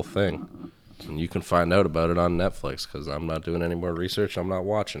whole thing. And you can find out about it on Netflix, because I'm not doing any more research. I'm not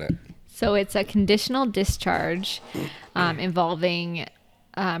watching it. So it's a conditional discharge involving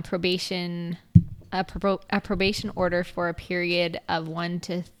probation, a probation order for a period of 1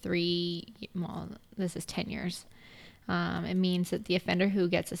 to 3. Well, this is 10 years. It means that the offender who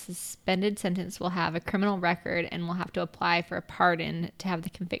gets a suspended sentence will have a criminal record and will have to apply for a pardon to have the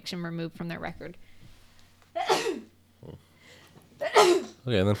conviction removed from their record. Okay,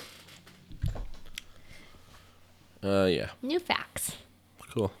 then. Yeah. New facts.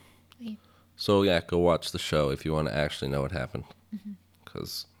 Cool. So, yeah, go watch the show if you want to actually know what happened.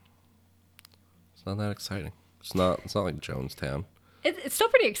 because it's not that exciting. It's not like Jonestown. It's still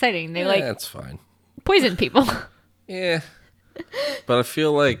pretty exciting. They It's fine. poison people. Yeah, but I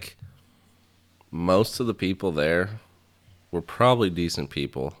feel like most of the people there were probably decent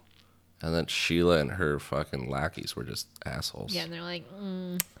people, and then Sheila and her fucking lackeys were just assholes. Yeah, and they're like,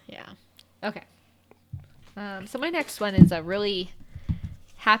 yeah. Okay. So my next one is a really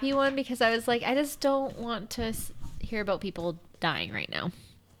happy one because I was like, I just don't want to hear about people dying right now.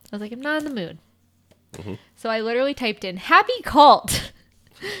 I was like, I'm not in the mood. Mm-hmm. So I literally typed in happy cult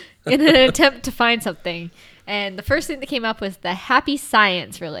in an attempt to find something. And the first thing that came up was the happy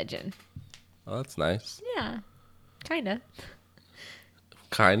science religion. Oh, that's nice. Yeah, kind of.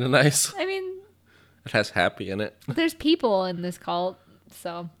 Kind of nice. I mean, it has happy in it. There's people in this cult,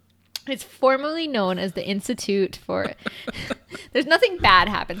 so it's formerly known as the Institute for. There's nothing bad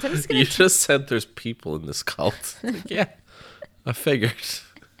happens. I'm just gonna. You just said there's people in this cult. Like, yeah, I figured.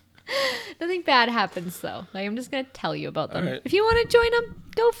 Nothing bad happens though. Like I'm just gonna tell you about them. Right. If you want to join them,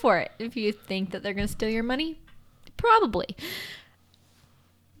 go for it. If you think that they're gonna steal your money, probably.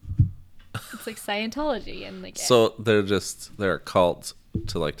 It's like Scientology and like. So they're a cult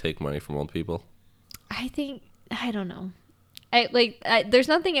to like take money from old people. I don't know. There's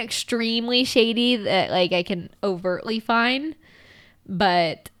nothing extremely shady that like I can overtly find,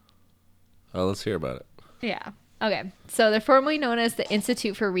 but. Oh, let's hear about it. Yeah. Okay. So they're formerly known as the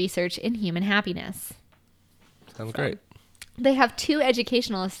Institute for Research in Human Happiness. Sounds great. They have 2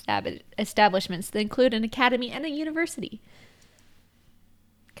 educational establishments that include an academy and a university.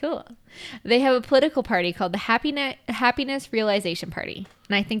 Cool. They have a political party called the Happiness Realization Party.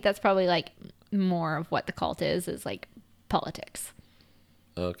 And I think that's probably like more of what the cult is like politics.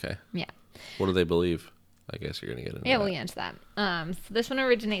 Okay. Yeah. What do they believe? I guess you're going to get into that. We'll get into that. So this one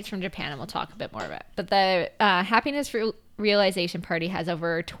originates from Japan, and we'll talk a bit more about it. But the Happiness Realization Party has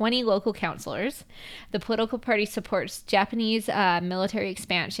over 20 local councilors. The political party supports Japanese military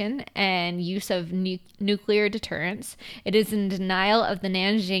expansion and use of nuclear deterrence. It is in denial of the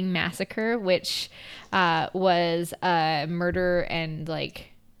Nanjing massacre, which was a murder and like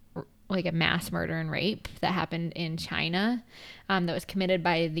a mass murder and rape that happened in China that was committed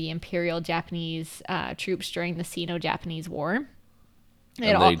by the Imperial Japanese troops during the Sino-Japanese War.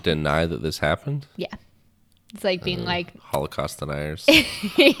 And they deny that this happened? Yeah. It's like being like... Holocaust deniers.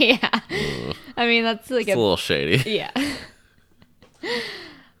 Yeah. I mean, that's like it's a little shady. Yeah.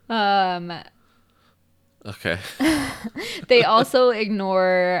 Okay. They also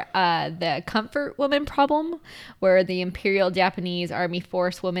ignore the comfort woman problem, where the Imperial Japanese Army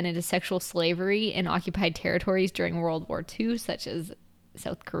forced women into sexual slavery in occupied territories during World War II, such as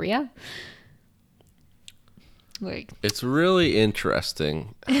South Korea. Like, it's really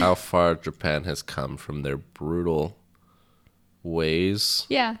interesting how far Japan has come from their brutal ways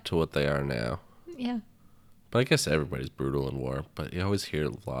to what they are now. Yeah. But I guess everybody's brutal in war, but you always hear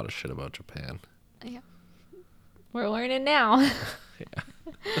a lot of shit about Japan. Yeah. We're learning now. Yeah.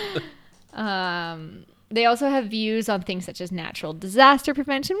 They also have views on things such as natural disaster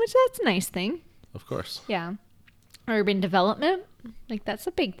prevention, which that's a nice thing. Of course. Yeah. Urban development, like that's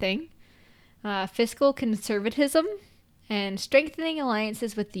a big thing. Fiscal conservatism and strengthening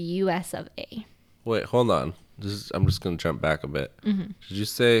alliances with the US of A. Wait, hold on. I'm just going to jump back a bit. Mm-hmm. Did you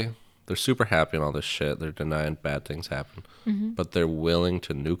say they're super happy and all this shit? They're denying bad things happen. Mm-hmm. But they're willing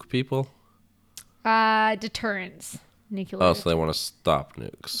to nuke people? Deterrence. Nuclear. Oh, so they want to stop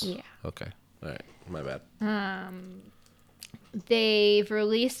nukes. Yeah. Okay. All right. My bad. They've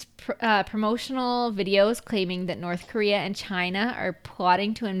released promotional videos claiming that North Korea and China are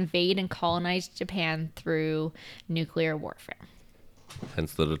plotting to invade and colonize Japan through nuclear warfare.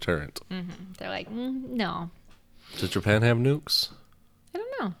 Hence the deterrent. Mm-hmm. They're like, no. Does Japan have nukes? I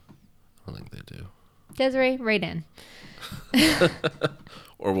don't know. I don't think they do. Desiree, write in.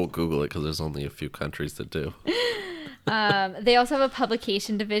 Or we'll Google it because there's only a few countries that do. They also have a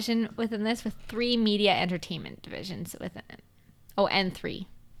publication division within this with 3 media entertainment divisions within it. Oh, and 3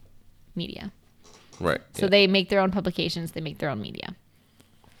 media. Right. So they make their own publications. They make their own media.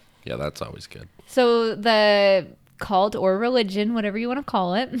 Yeah, that's always good. So the cult or religion, whatever you want to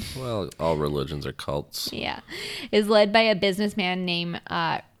call it. Well, all religions are cults. Yeah. Is led by a businessman named,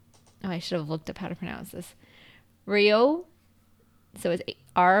 I should have looked up how to pronounce this. Ryo. So it's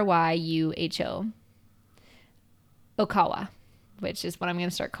Ryuho. Okawa, which is what I'm going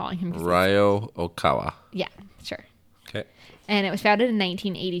to start calling him. Ryo Okawa. Yeah, sure. Okay. And it was founded in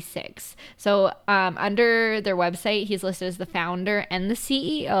 1986. So under their website, he's listed as the founder and the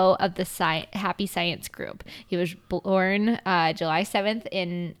CEO of the Happy Science Group. He was born July 7th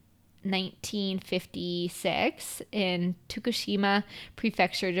in 1956 in Tokushima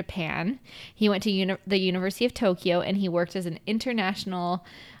Prefecture, Japan. He went to the University of Tokyo, and he worked as an international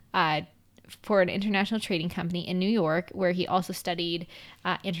for an international trading company in New York, where he also studied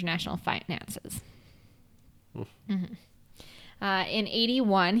international finances. Mm-hmm. In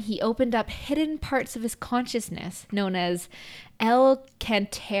 81, he opened up hidden parts of his consciousness known as El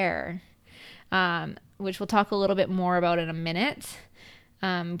Canter, which we'll talk a little bit more about in a minute,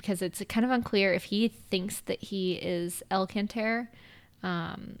 because it's kind of unclear if he thinks that he is El Canter,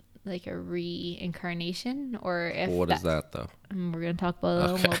 like a reincarnation, or if what is that though? We're going to talk about it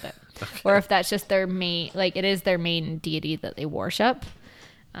a little bit. Okay. Or if that's just their main, like it is their main deity that they worship.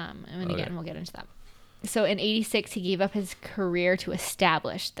 And again, we'll get into that. So in 86, he gave up his career to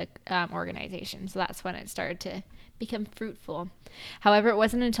establish the organization. So that's when it started to become fruitful. However, it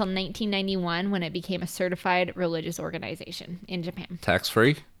wasn't until 1991 when it became a certified religious organization in Japan.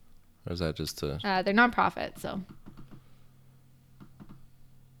 Tax-free? Or is that just to... they're nonprofit, so...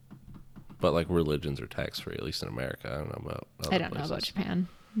 But like religions are tax-free, at least in America. I don't know about other places. Know about Japan.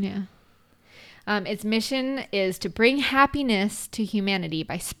 Yeah. Its mission is to bring happiness to humanity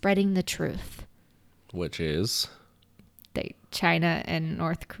by spreading the truth. Which is? China and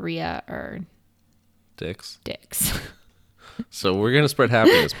North Korea are... Dicks. So we're going to spread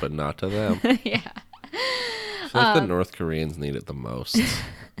happiness, but not to them. Yeah. I feel like the North Koreans need it the most.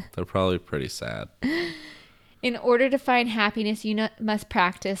 They're probably pretty sad. In order to find happiness, you must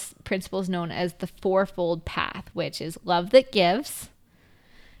practice principles known as the fourfold path, which is love that gives,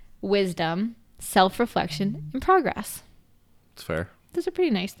 wisdom, self-reflection, and progress. It's fair. Those are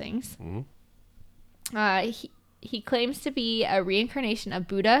pretty nice things. Mm-hmm. He claims to be a reincarnation of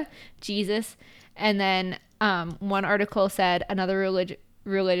Buddha, Jesus, and then one article said another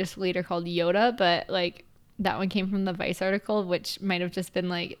religious leader called Yoda, but like that one came from the Vice article, which might have just been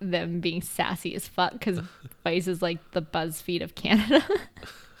like them being sassy as fuck because Vice is like the BuzzFeed of Canada.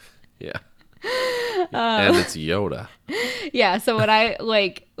 Yeah. And it's Yoda. Yeah, so when I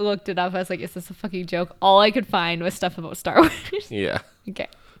like looked it up, I was like, is this a fucking joke? All I could find was stuff about Star Wars. Yeah. Okay.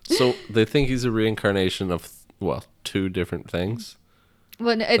 So they think he's a reincarnation of, two different things?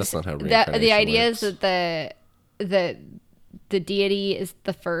 Well, that's not how reincarnation the idea works. is that the deity is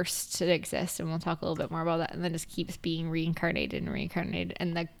the first to exist, and we'll talk a little bit more about that, and then just keeps being reincarnated,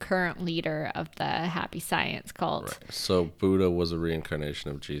 and the current leader of the happy science cult. Right. So Buddha was a reincarnation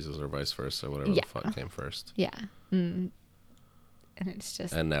of Jesus, or vice versa, whatever the fuck came first. Yeah. And it's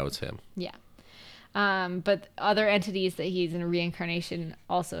just... And now it's him. Yeah. But other entities that he's in reincarnation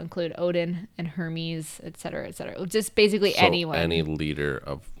also include Odin and Hermes, et cetera, et cetera. Just basically anyone. Any leader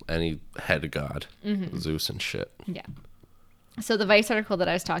of any head god, Zeus and shit. Yeah. So the Vice article that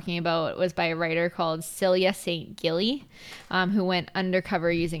I was talking about was by a writer called Celia St. Gilly, who went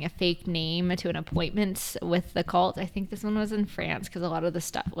undercover using a fake name to an appointment with the cult. I think this one was in France because a lot of the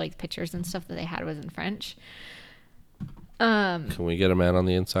stuff, like pictures and stuff that they had was in French. Can we get a man on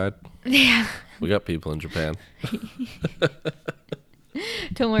the inside? Yeah. We got people in Japan.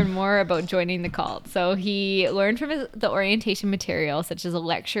 To learn more about joining the cult. So he learned from the orientation material, such as a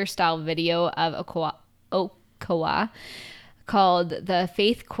lecture-style video of Okawa called The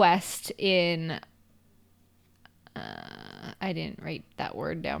Faith Quest in... I didn't write that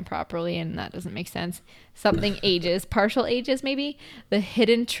word down properly, and that doesn't make sense. Something ages, partial ages maybe. The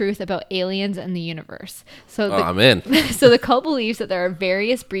hidden truth about aliens and the universe. So I'm in. So the cult believes that there are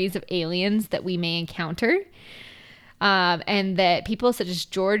various breeds of aliens that we may encounter, and that people such as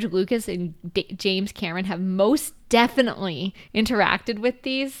George Lucas and James Cameron have most definitely interacted with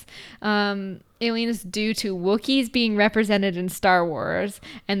these aliens due to Wookiees being represented in Star Wars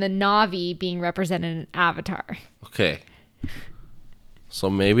and the Na'vi being represented in Avatar. Okay. So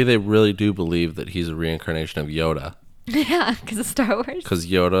maybe they really do believe that he's a reincarnation of Yoda. Yeah, because of Star Wars. Because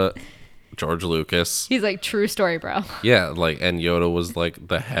Yoda, George Lucas. He's like, true story, bro. Yeah, and Yoda was like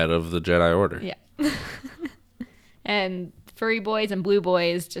the head of the Jedi Order. Yeah. And furry boys and blue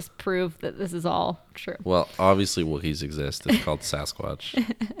boys just prove that this is all true. Well, obviously Wookiees exist. It's called Sasquatch.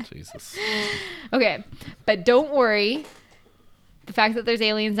 Jesus. Okay, but don't worry. The fact that there's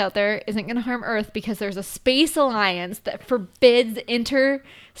aliens out there isn't going to harm Earth because there's a space alliance that forbids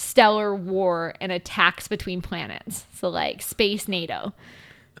interstellar war and attacks between planets. So like space NATO.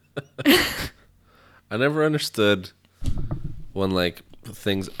 I never understood when like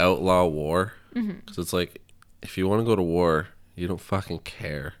things outlaw war. Because it's like, if you want to go to war, you don't fucking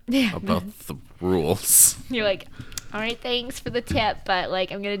care about the rules. You're like, all right, thanks for the tip, but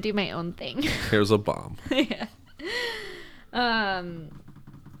like I'm going to do my own thing. Here's a bomb. Yeah.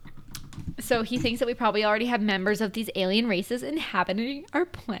 So he thinks that we probably already have members of these alien races inhabiting our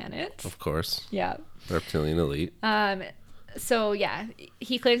planet. Of course. Yeah. Reptilian elite. So yeah,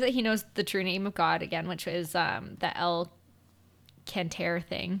 he claims that he knows the true name of God again, which is the El Cantar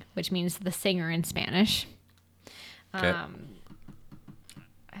thing, which means the singer in Spanish. Okay.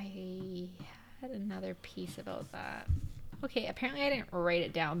 I had another piece about that. Okay, apparently I didn't write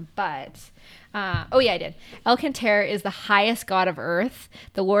it down, but oh yeah, I did. El Cantar is the highest god of Earth,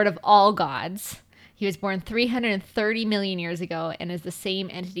 the lord of all gods. He was born 330 million years ago and is the same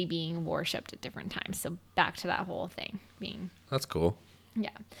entity being worshipped at different times. So back to that whole thing being. That's cool. Yeah.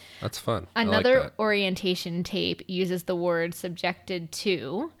 That's fun. Another I like that. orientation tape uses the word subjected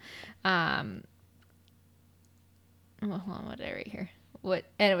to. Well, hold on, what did I write here?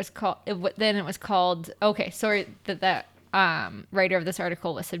 It was called. Okay, sorry that writer of this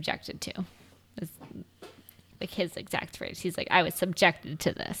article was subjected to. It's like his exact phrase. He's like, I was subjected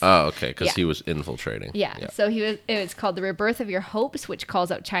to this. Oh, okay, because Yeah. he was infiltrating. Yeah. So it was called The Rebirth of Your Hopes, which calls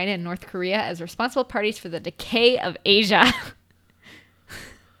out China and North Korea as responsible parties for the decay of Asia.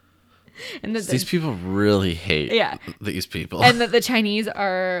 And that These people really hate these people. and that the Chinese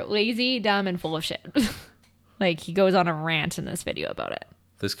are lazy, dumb, and full of shit. Like, he goes on a rant in this video about it.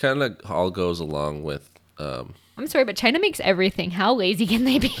 This kind of all goes along with... I'm sorry, but China makes everything. How lazy can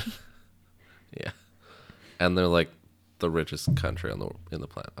they be? Yeah. And they're like the richest country on the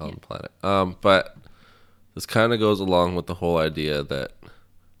planet. But this kind of goes along with the whole idea that...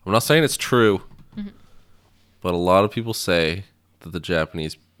 I'm not saying it's true, but a lot of people say that the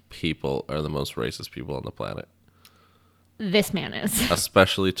Japanese people are the most racist people on the planet. This man is.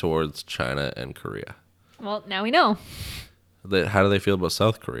 Especially towards China and Korea. Well, now we know. How do they feel about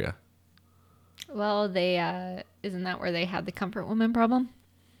South Korea? Well, they isn't that where they had the comfort woman problem?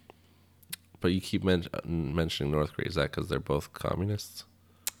 But you keep mentioning North Korea. Is that because they're both communists?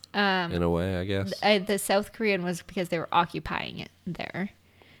 In a way, I guess. The South Korean was because they were occupying it there.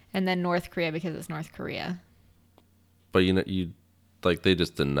 And then North Korea because it's North Korea. But they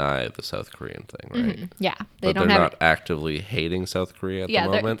just deny the South Korean thing, right? Mm-hmm. Yeah. They're not actively hating South Korea at the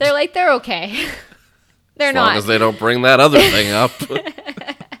moment. They're like, they're okay. They're not. As long as they don't bring that other thing up.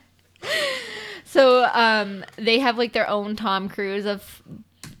 So they have like their own Tom Cruise of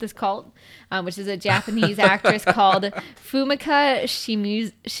this cult, which is a Japanese actress called Fumika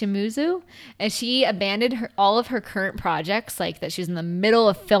Shimizu, and she abandoned all of her current projects, like that she was in the middle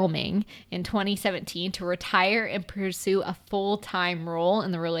of filming in 2017, to retire and pursue a full-time role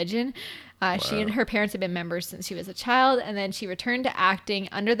in the religion. Wow. She and her parents have been members since she was a child, and then she returned to acting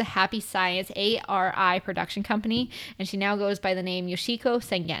under the Happy Science ARI production company, and she now goes by the name Yoshiko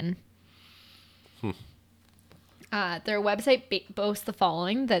Sengen. Their website boasts the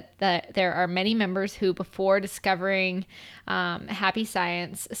following, that there are many members who, before discovering Happy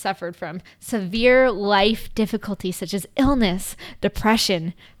Science, suffered from severe life difficulties such as illness,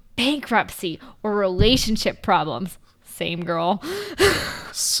 depression, bankruptcy, or relationship problems. Same girl.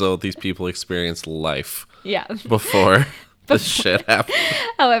 So these people experienced life before this shit happened.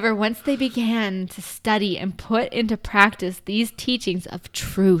 However, once they began to study and put into practice these teachings of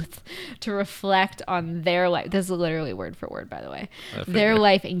truth to reflect on their life, this is literally word for word, by the way, their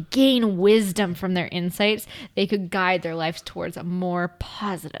life, and gain wisdom from their insights, they could guide their lives towards a more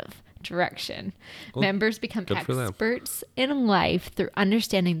positive direction. Well, members become experts in life through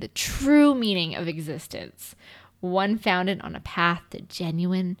understanding the true meaning of existence, one founded on a path to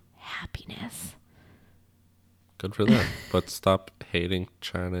genuine happiness. Good for them. But stop hating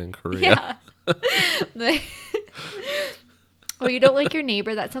China and Korea. Yeah. Well, you don't like your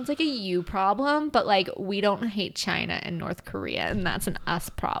neighbor. That sounds like a you problem. But like, we don't hate China and North Korea, and that's an us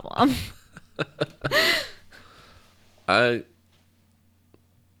problem. I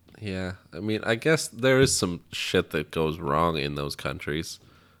mean, I guess there is some shit that goes wrong in those countries.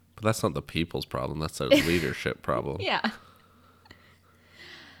 But that's not the people's problem. That's their leadership problem. Yeah.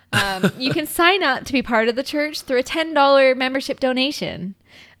 You can sign up to be part of the church through a $10 membership donation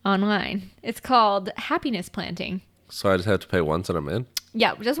online. It's called Happiness Planting. So I just have to pay once and I'm in?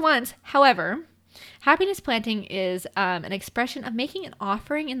 Yeah, just once. However, Happiness Planting is an expression of making an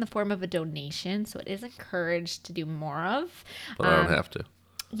offering in the form of a donation. So it is encouraged to do more of. But I don't have to.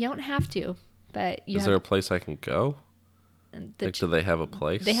 You don't have to. But is there a place I can go? Do they have a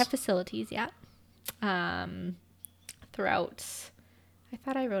place? They have facilities, yeah. Throughout... I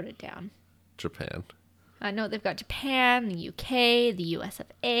thought I wrote it down. Japan. No, they've got Japan, the UK, the US of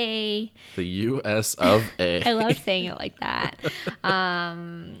A. The US of A. I love saying it like that.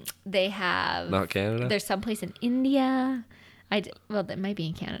 They have... Not Canada? There's someplace in India. Well, that might be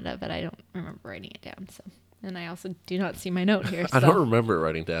in Canada, but I don't remember writing it down. So And I also do not see my note here. I So. don't remember it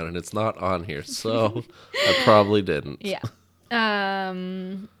writing down, and it's not on here, so I probably didn't. Yeah.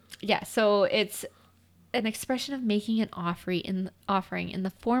 Yeah, so it's an expression of making an offering in the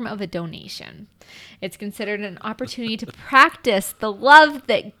form of a donation. It's considered an opportunity to practice the love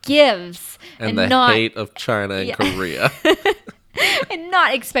that gives And the not, hate of China and Korea. and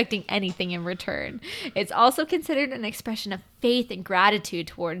not expecting anything in return. It's also considered an expression of faith and gratitude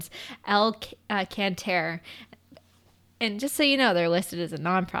towards El Canter. And just so you know, they're listed as a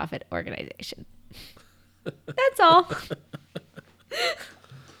nonprofit organization. That's all.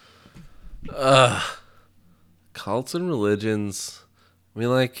 Cults and religions. I mean,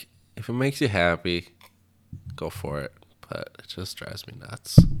 like, if it makes you happy, go for it. But it just drives me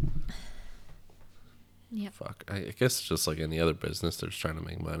nuts. Yep. Fuck. I guess it's just like any other business. They're just trying to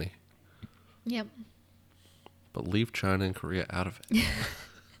make money. Yep. But leave China and Korea out of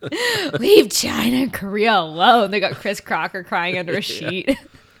it. Leave China and Korea alone. They got Chris Crocker crying under a sheet.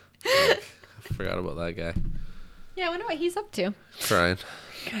 I forgot about that guy. Yeah, I wonder what he's up to. Trying.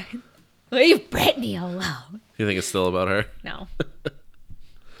 Leave Britney alone. You think it's still about her? No.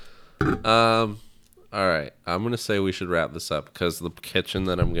 All right. I'm going to say we should wrap this up because the kitchen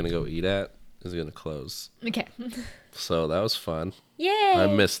that I'm going to go eat at is going to close. Okay. So that was fun. Yay. I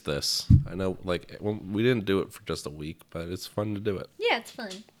missed this. I know, like, we didn't do it for just a week, but it's fun to do it. Yeah, it's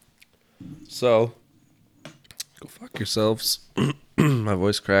fun. So, go fuck yourselves. My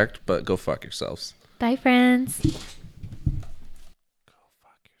voice cracked, but go fuck yourselves. Bye, friends.